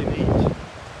is really neat.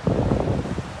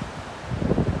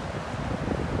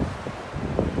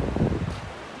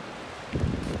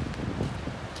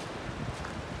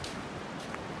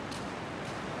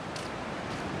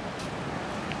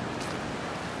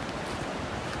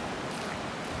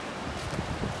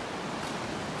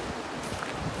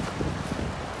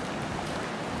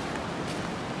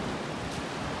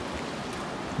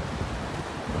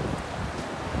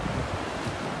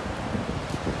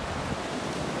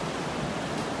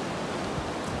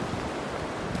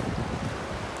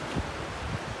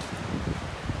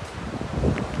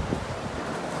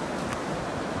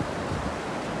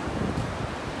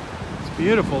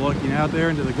 Beautiful looking out there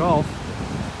into the Gulf.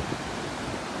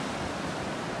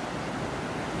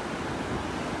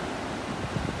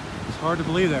 It's hard to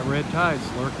believe that red tide's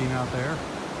lurking out there.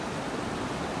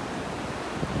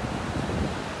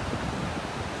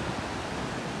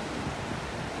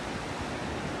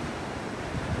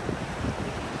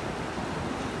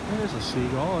 There's a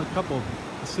seagull.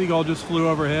 A seagull just flew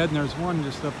overhead, and there's one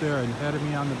just up there ahead of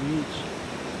me on the beach.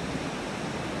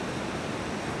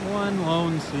 One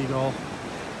lone seagull.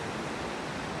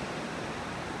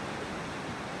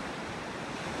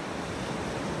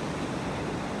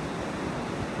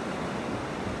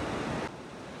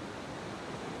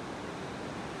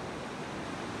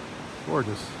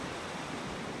 Gorgeous.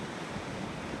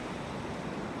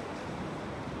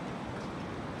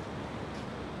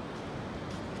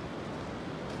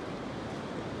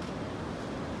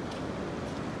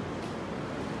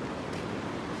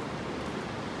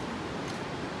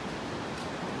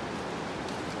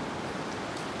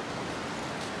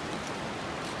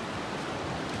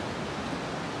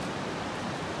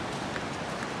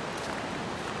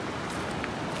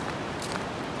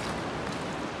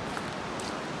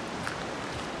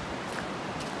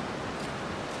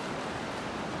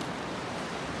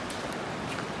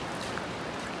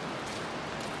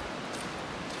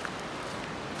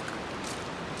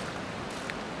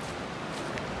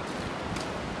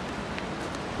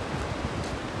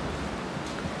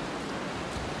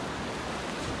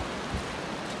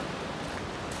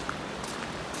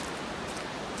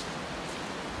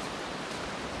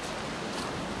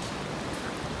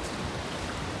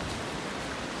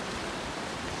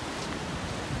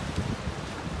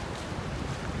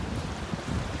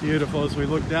 Beautiful as we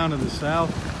look down to the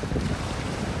south.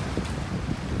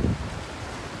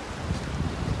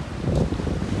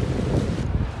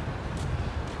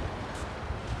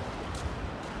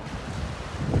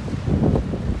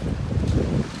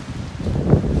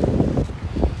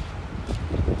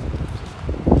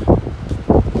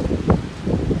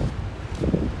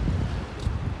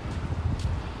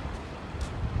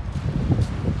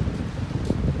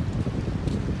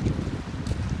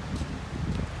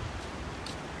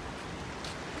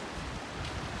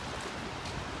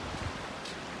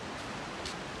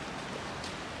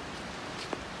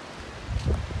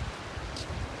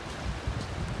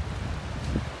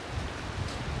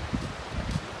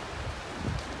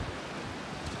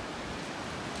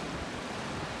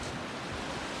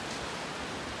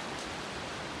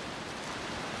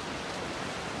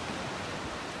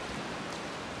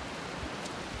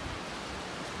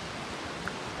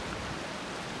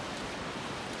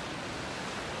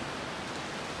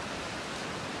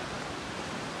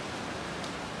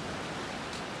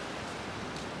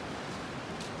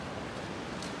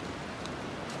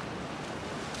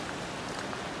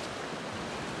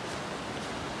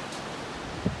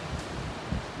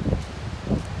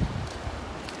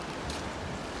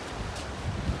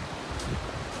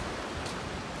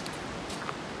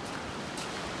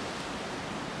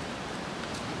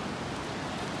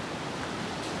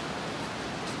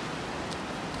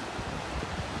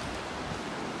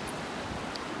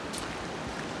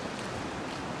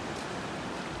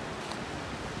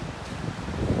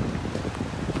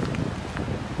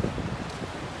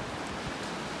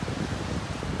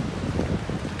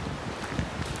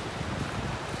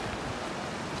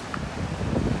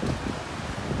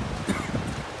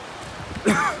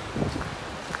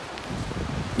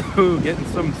 Ooh, getting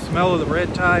some smell of the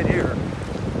red tide here,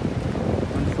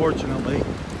 unfortunately.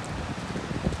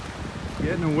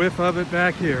 Getting a whiff of it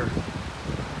back here.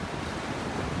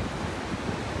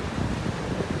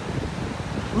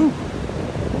 Ooh.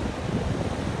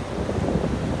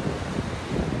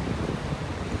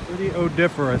 Pretty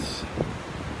odoriferous.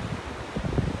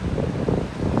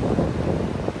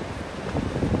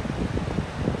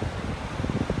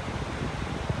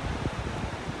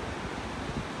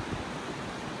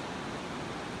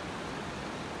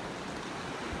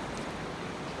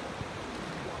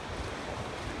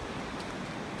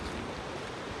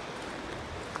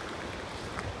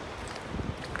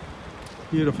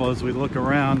 Beautiful as we look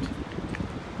around.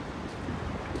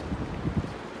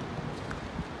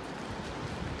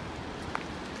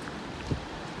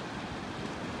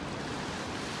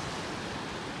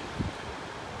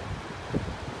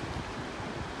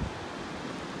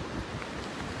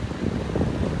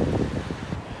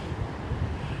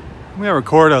 I'm going to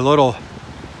record a little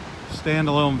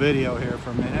standalone video here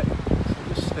for a minute. So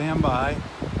just stand by.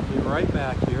 I'll be right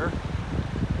back here.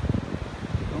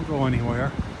 Don't go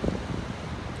anywhere.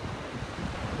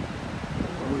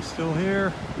 Are we still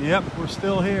here? Yep, we're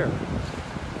still here.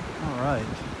 All right.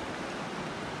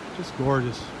 Just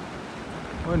gorgeous.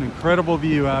 What an incredible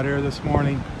view out here this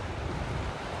morning.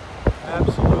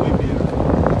 Absolutely beautiful.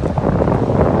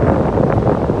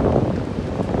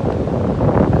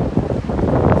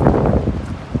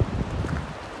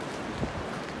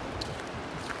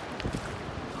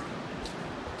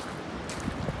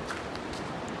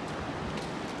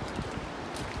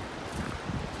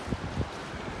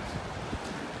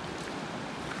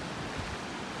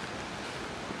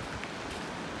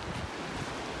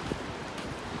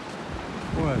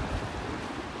 What?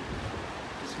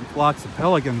 Some flocks of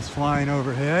pelicans flying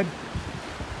overhead.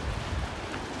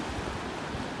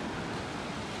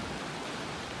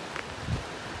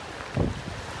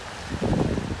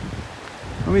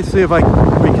 Let me see if we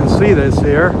can see this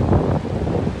here. I'm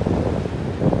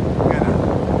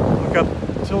gonna look up,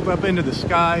 tilt up into the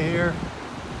sky here.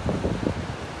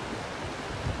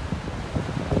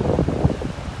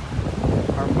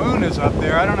 Our moon is up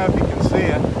there. I don't know if you can see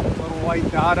it.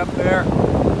 White dot up there.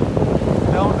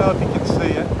 Don't know if you can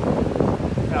see it.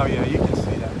 Oh yeah, you can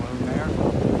see that moon there.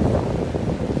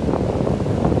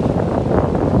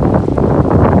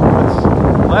 What's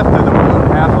left of the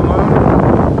moon? Half a moon?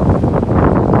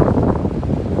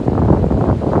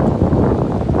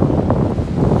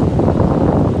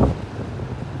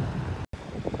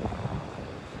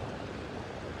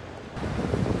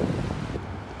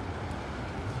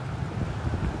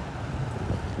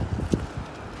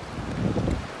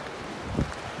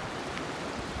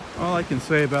 All I can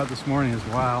say about this morning is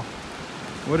wow,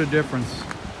 what a difference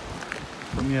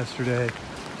from yesterday.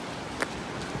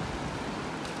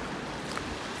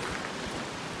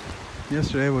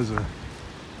 Yesterday was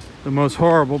the most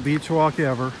horrible beach walk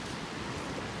ever.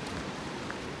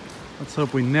 Let's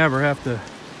hope we never have to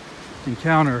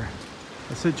encounter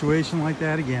a situation like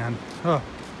that again. Huh.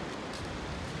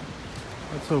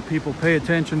 Let's hope people pay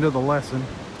attention to the lesson.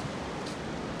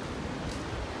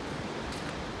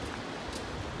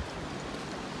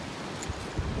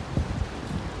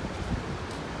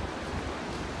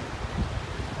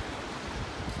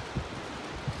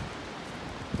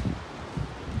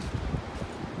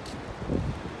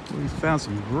 We found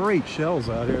some great shells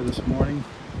out here this morning.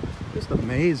 Just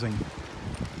amazing.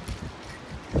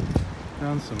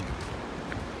 Found some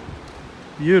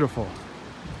beautiful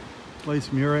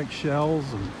lace murex shells,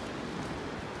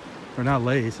 or not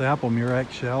lace, apple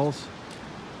murex shells.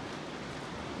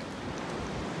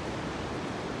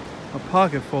 A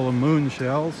pocket full of moon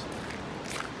shells.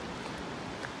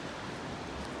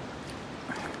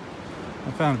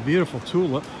 I found a beautiful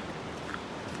tulip.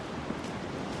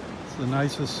 It's the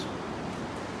nicest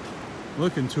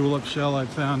looking tulip shell I've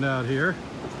found out here.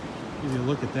 Give you a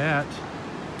look at that.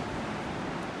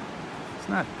 It's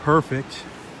not perfect,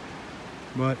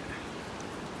 but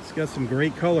it's got some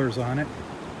great colors on it.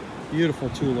 Beautiful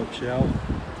tulip shell.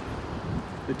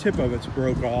 The tip of it's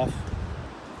broke off.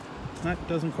 That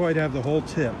doesn't quite have the whole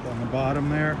tip on the bottom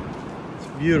there. It's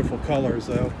beautiful colors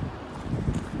though.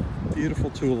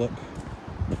 Beautiful tulip.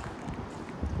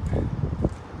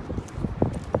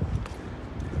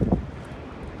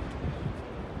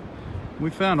 We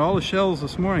found all the shells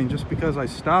this morning just because I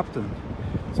stopped and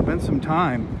spent some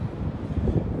time.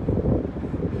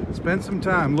 Spend some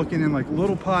time looking in like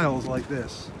little piles like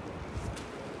this.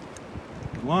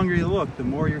 The longer you look, the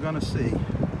more you're gonna see.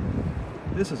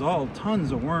 This is all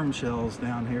tons of worm shells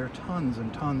down here. Tons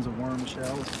and tons of worm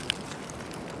shells.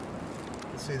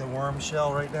 You see the worm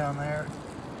shell right down there?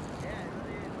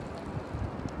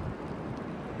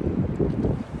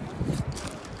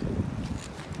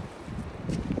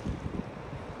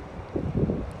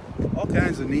 All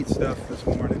kinds of neat stuff this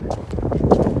morning.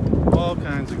 All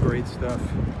kinds of great stuff.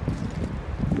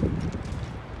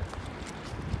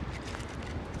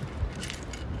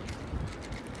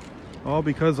 All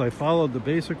because I followed the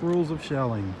basic rules of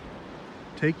shelling.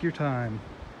 Take your time.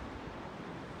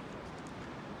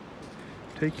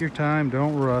 Take your time,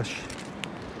 don't rush.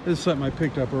 This is something I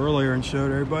picked up earlier and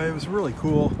showed everybody. It was really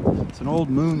cool. It's an old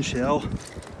moon shell.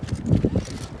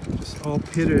 Just all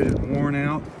pitted and worn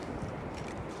out.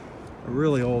 A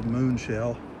really old moon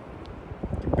shell.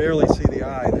 You can barely see the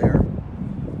eye there.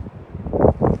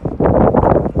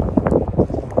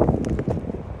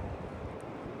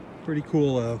 Pretty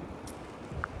cool though.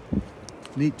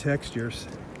 Neat textures.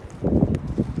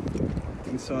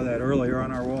 We saw that earlier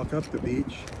on our walk up the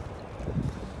beach.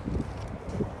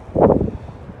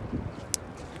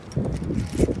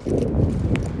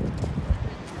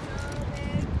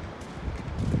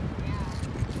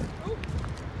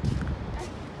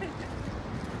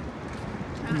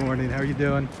 Good morning, how are you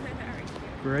doing?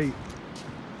 Great.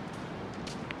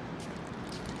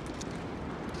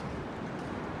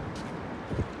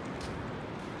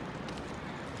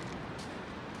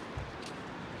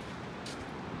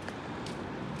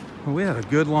 Well, we had a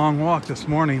good long walk this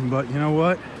morning, but you know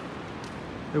what?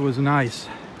 It was nice.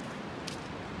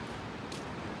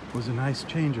 It was a nice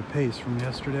change of pace from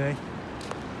yesterday.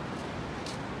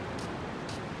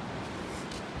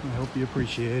 I hope you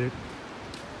appreciate it.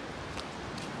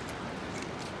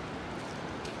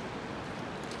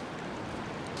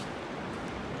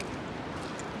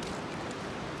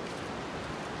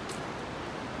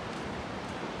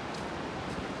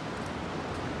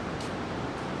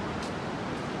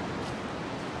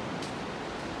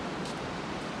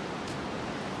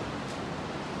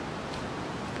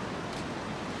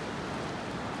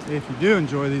 If you do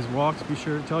enjoy these walks, be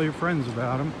sure to tell your friends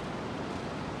about them.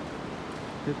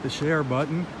 Hit the share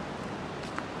button.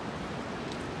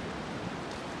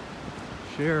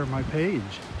 Share my page.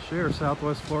 Share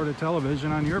Southwest Florida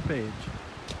Television on your page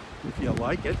if you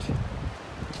like it.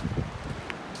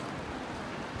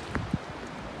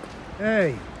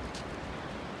 Hey,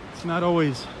 it's not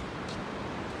always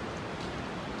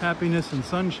happiness and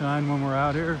sunshine when we're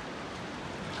out here.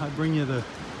 I bring you the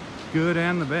good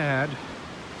and the bad.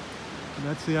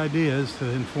 That's the idea, is to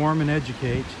inform and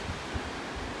educate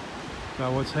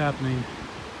about what's happening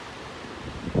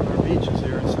on our beaches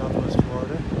here in Southwest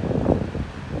Florida.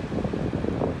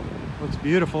 Looks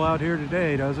beautiful out here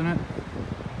today, doesn't it?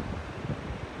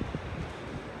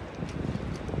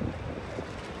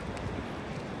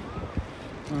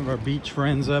 One of our beach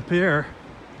friends up here,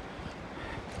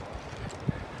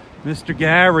 Mr.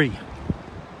 Gary.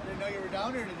 I didn't know you were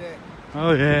down here today.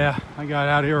 Oh yeah, I got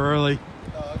out here early.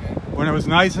 Oh, okay. When it was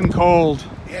nice and cold.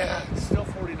 Yeah, it's still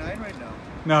 49 right now.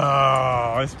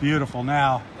 No, it's beautiful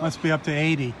now. Must be up to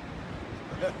 80.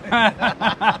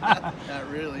 Not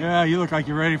really. Yeah, you look like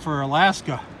you're ready for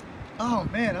Alaska. Oh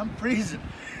man, I'm freezing.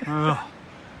 Ugh.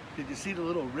 Did you see the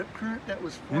little rip current that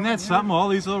was Isn't forming that here? something? All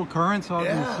these little currents, all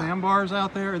Yeah. these sandbars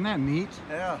out there. Isn't that neat?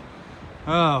 Yeah.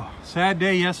 Oh, sad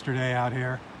day yesterday out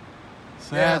here.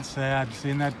 Sad, Yeah. sad.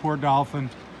 Seeing that poor dolphin.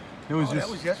 It was Oh, just.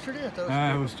 that was yesterday? I thought it was the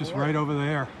day It was just before. right over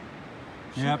there.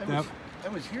 Shit, Yep. I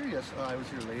was here yesterday. Oh, I was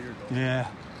here later though. Yeah.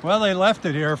 Well, they left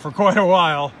it here for quite a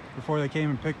while before they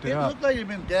came and picked it It up. looked like it'd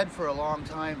been dead for a long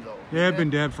time though. Yeah, they've been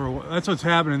dead for a while. That's what's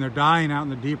happening. They're dying out in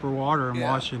the deeper water and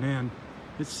Yeah. washing in.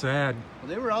 It's sad. Well,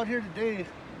 they were out here today.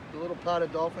 The little pot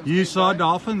of dolphins. You came saw by.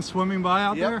 dolphins swimming by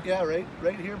out there? Yeah, right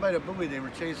here by the buoy. They were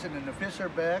chasing, and the fish are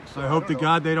back. So I hope to don't know.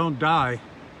 God they don't die.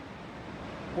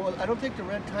 Well, I don't think the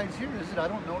red tide's here, is it? I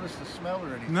don't notice the smell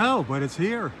or anything. No, but it's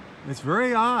here. It's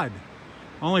very odd.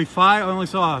 Only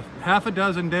saw half a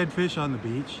dozen dead fish on the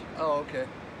beach, Oh, okay.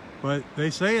 but they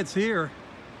say it's here.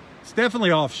 It's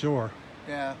definitely offshore,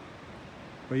 Yeah.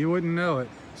 but you wouldn't know it.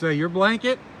 Say, your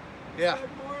blanket? Yeah.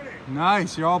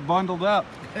 Nice, you're all bundled up.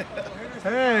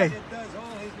 Hey. It does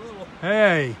all his little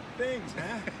Hey, things,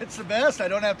 huh? It's the best. I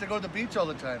don't have to go to the beach all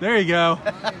the time. there you go.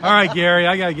 All right, Gary,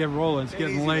 I gotta get rolling. It's Take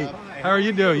getting it easy, late. Rob. How are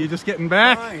you doing? You just getting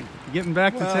back? Fine. You getting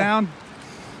back to Well, town?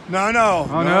 No, no,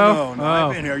 Oh, no. no? Oh.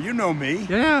 I've been here. You know me.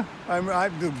 Yeah.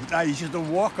 I used to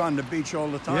walk on the beach all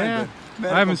the time. Yeah.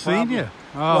 but I haven't medical seen problems-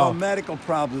 you. Oh. Well, medical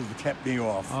problems have kept me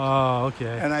off. Oh,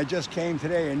 okay. And I just came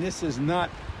today, and this is not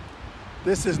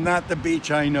the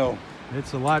beach I know.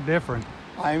 It's a lot different.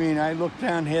 I mean, I look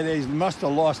down here, they must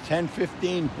have lost 10,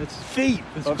 15 feet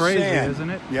It's of crazy, sand. isn't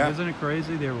it? Yeah. Isn't it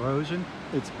crazy, the erosion?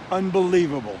 It's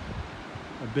unbelievable.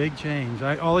 A big change.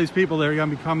 All these people that are going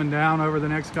to be coming down over the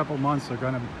next couple months are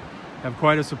going to have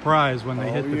quite a surprise when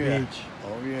they hit the yeah. beach.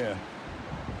 Oh yeah.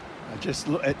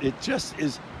 It just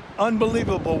is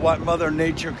unbelievable what Mother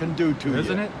Nature can do to you.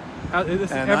 Isn't it? And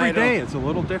Every I day don't- it's a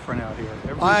little different out here.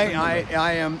 Every single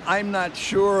day. I'm not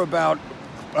sure about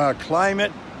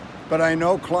climate, but I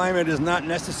know climate is not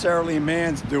necessarily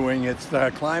man's doing. It's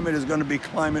the climate is going to be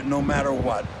climate no matter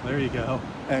what. There you go.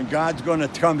 And God's going to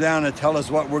come down and tell us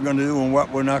what we're going to do and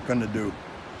what we're not going to do.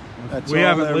 That's We all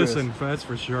haven't there is. listened, that's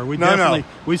for sure. We No, definitely no.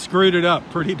 we screwed it up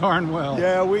pretty darn well.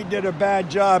 Yeah, we did a bad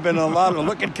job in a lot of.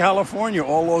 Look at California,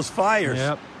 all those fires.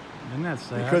 Yep. Isn't that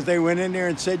sad? Because they went in there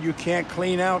and said you can't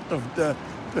clean out the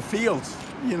fields.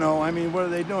 You know, I mean, what are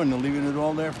they doing? They're leaving it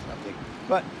all there for something.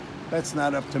 But that's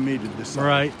not up to me to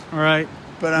decide. Right.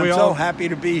 But I'm We so all- happy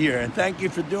to be here, and thank you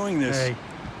for doing this. Hey,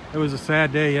 it was a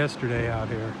sad day yesterday out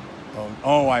here.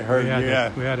 Oh, I heard.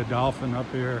 We had a dolphin up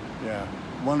here. Yeah.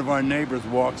 One of our neighbors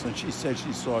walks, and she said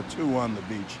she saw 2 on the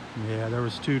beach. Yeah, there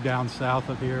was 2 down south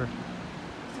of here.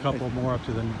 A couple more up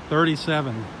to the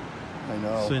 37 I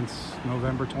know. since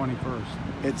November 21st.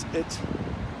 It's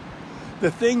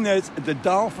the thing that's the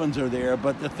dolphins are there,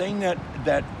 but the thing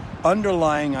that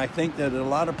underlying, I think that a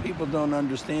lot of people don't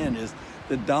understand is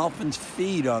the dolphins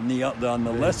feed on the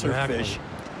lesser Exactly. fish,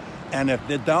 and if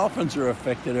the dolphins are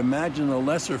affected, imagine the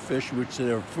lesser fish, which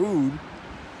are food.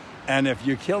 And if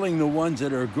you're killing the ones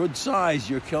that are good size,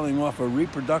 you're killing off a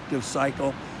reproductive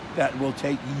cycle that will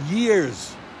take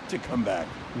years to come back.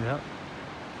 Yep.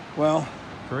 Well,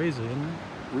 Crazy, isn't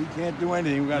it? we can't do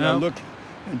anything. We got to Nope. look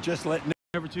and just let.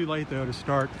 Never too late though to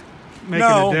start making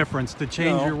No. a difference, to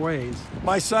change No. your ways.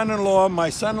 My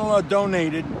son-in-law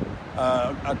donated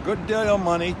a good deal of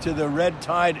money to the red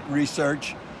tide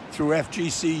research through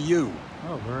FGCU.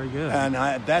 Oh, very good. And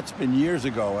that's been years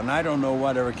ago, and I don't know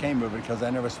whatever came of it because I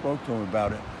never spoke to him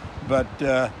about it. But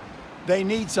they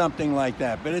need something like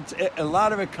that. But a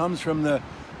lot of it comes from the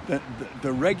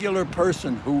regular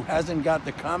person who hasn't got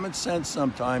the common sense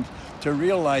sometimes to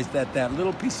realize that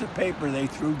little piece of paper they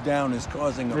threw down is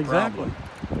causing a problem.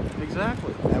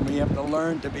 Exactly. And we have to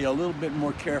learn to be a little bit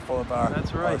more careful of our,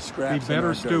 That's our right. scraps. Be and better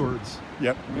our dirt. stewards.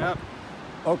 Yep. Yep.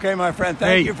 Okay, my friend.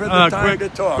 Thank you for the time to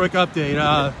talk. Quick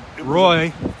update.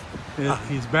 Roy,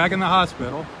 he's back in the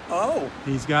hospital. Oh.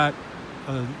 He's got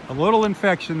a little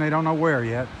infection. They don't know where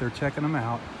yet. They're checking him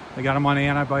out. They got him on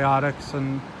antibiotics,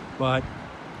 but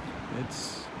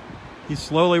he's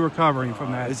slowly recovering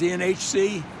from that. Is he in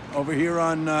HC over here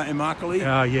on Immokalee?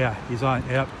 Yeah, he's on.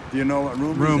 Yep. Do you know what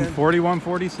room Room he's in?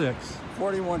 4146.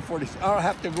 4146. I'll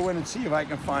have to go in and see if I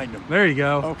can find him. There you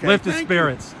go. Okay. Lift his thank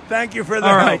spirits. You. Thank you for the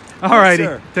All help. right. Yes, All righty.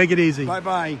 sir. Take it easy.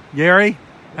 Bye-bye. Gary,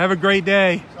 have a great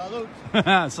day. Salute.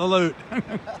 Salute. You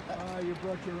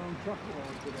brought your own truck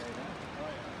along today,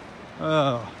 huh?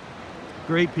 Oh,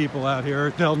 great people out here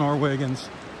at Del Norwiggins.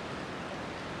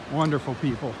 Wonderful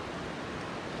people.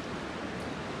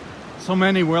 So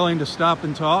many willing to stop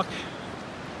and talk.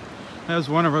 That was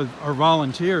one of our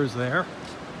volunteers there.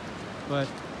 But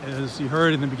as you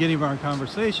heard in the beginning of our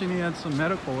conversation, he had some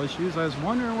medical issues. I was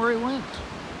wondering where he went.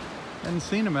 Hadn't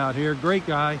seen him out here. Great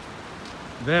guy.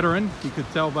 Veteran. You could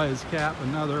tell by his cap.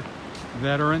 Another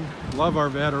veteran. Love our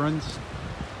veterans.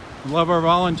 Love our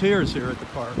volunteers here at the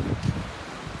park.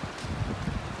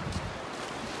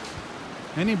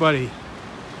 Anybody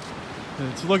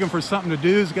that's looking for something to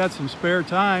do, has got some spare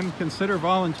time, consider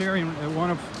volunteering at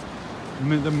one of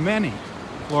the many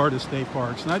Florida state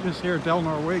parks. Not just here at Del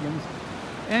Norwegians,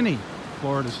 any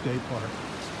Florida state park.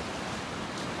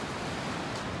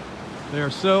 They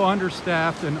are so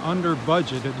understaffed and under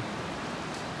budgeted.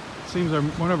 It seems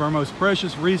one of our most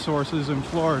precious resources in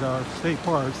Florida, our state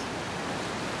parks.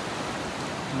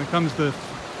 When it comes to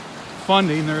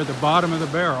funding, they're at the bottom of the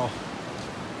barrel.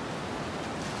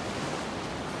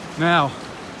 Now,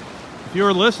 if you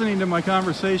were listening to my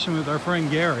conversation with our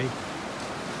friend Gary,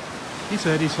 he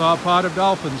said he saw a pod of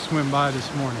dolphins swim by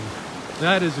this morning.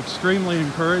 That is extremely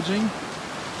encouraging.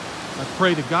 I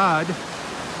pray to God that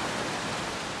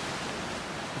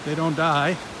they don't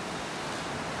die.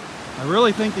 I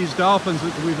really think these dolphins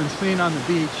that we've been seeing on the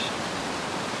beach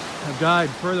have died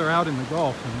further out in the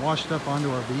Gulf and washed up onto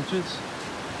our beaches.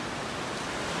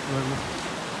 But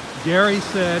Gary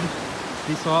said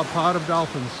he saw a pod of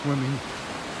dolphins swimming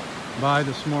by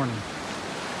this morning.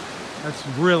 That's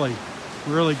really,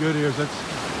 really good ears. That's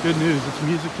good news. It's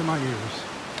music to my ears.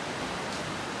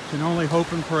 Can only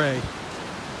hope and pray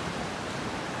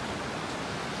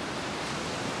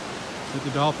that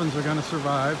the dolphins are going to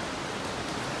survive.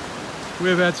 We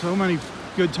have had so many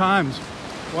good times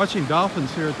watching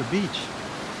dolphins here at the beach.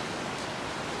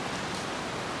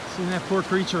 Seeing that poor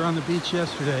creature on the beach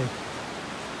yesterday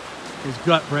was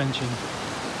gut-wrenching.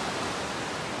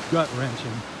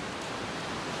 Gut-wrenching.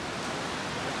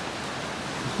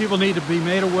 People need to be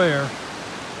made aware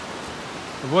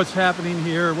of what's happening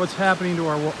here, what's happening to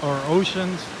our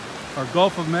oceans, our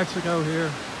Gulf of Mexico here.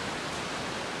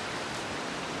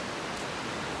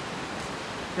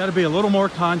 Got to be a little more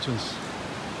conscious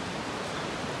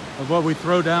of what we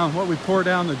throw down, what we pour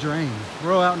down the drain,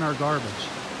 throw out in our garbage,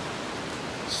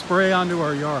 spray onto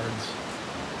our yards.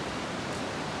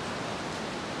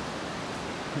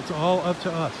 It's all up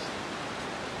to us.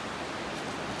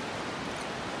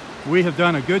 We have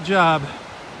done a good job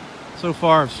so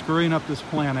far of screwing up this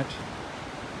planet.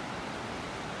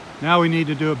 Now we need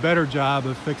to do a better job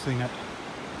of fixing it.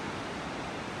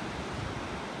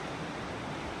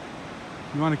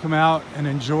 You want to come out and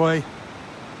enjoy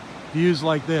views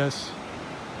like this,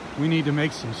 we need to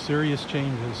make some serious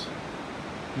changes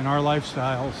in our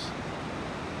lifestyles.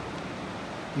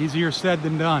 Easier said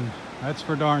than done, that's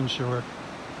for darn sure.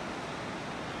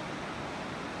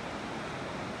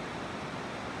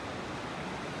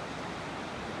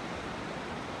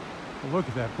 Look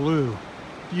at that blue,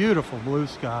 beautiful blue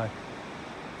sky.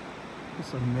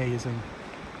 It's amazing.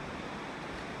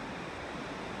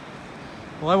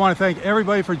 Well, I want to thank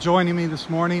everybody for joining me this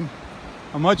morning.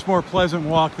 A much more pleasant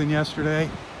walk than yesterday.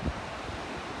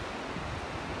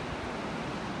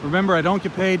 Remember, I don't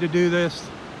get paid to do this.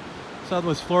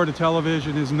 Southwest Florida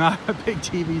Television is not a big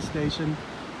TV station.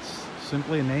 It's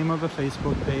simply a name of a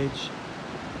Facebook page.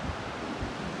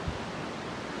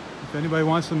 If anybody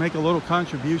wants to make a little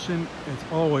contribution, it's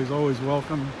always, always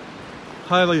welcome.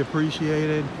 Highly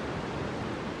appreciated.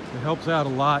 It helps out a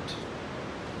lot.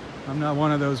 I'm not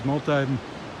one of those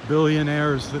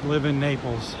multi-billionaires that live in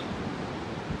Naples.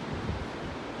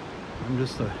 I'm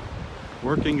just a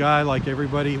working guy like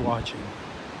everybody watching.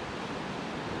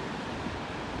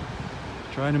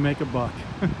 Trying to make a buck.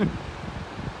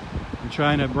 I'm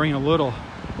trying to bring a little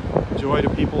joy to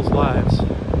people's lives.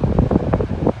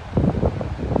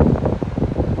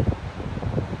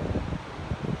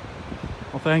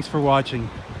 Well, thanks for watching.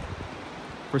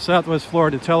 For Southwest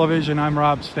Florida Television, I'm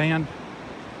Robb Stan.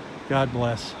 God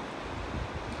bless.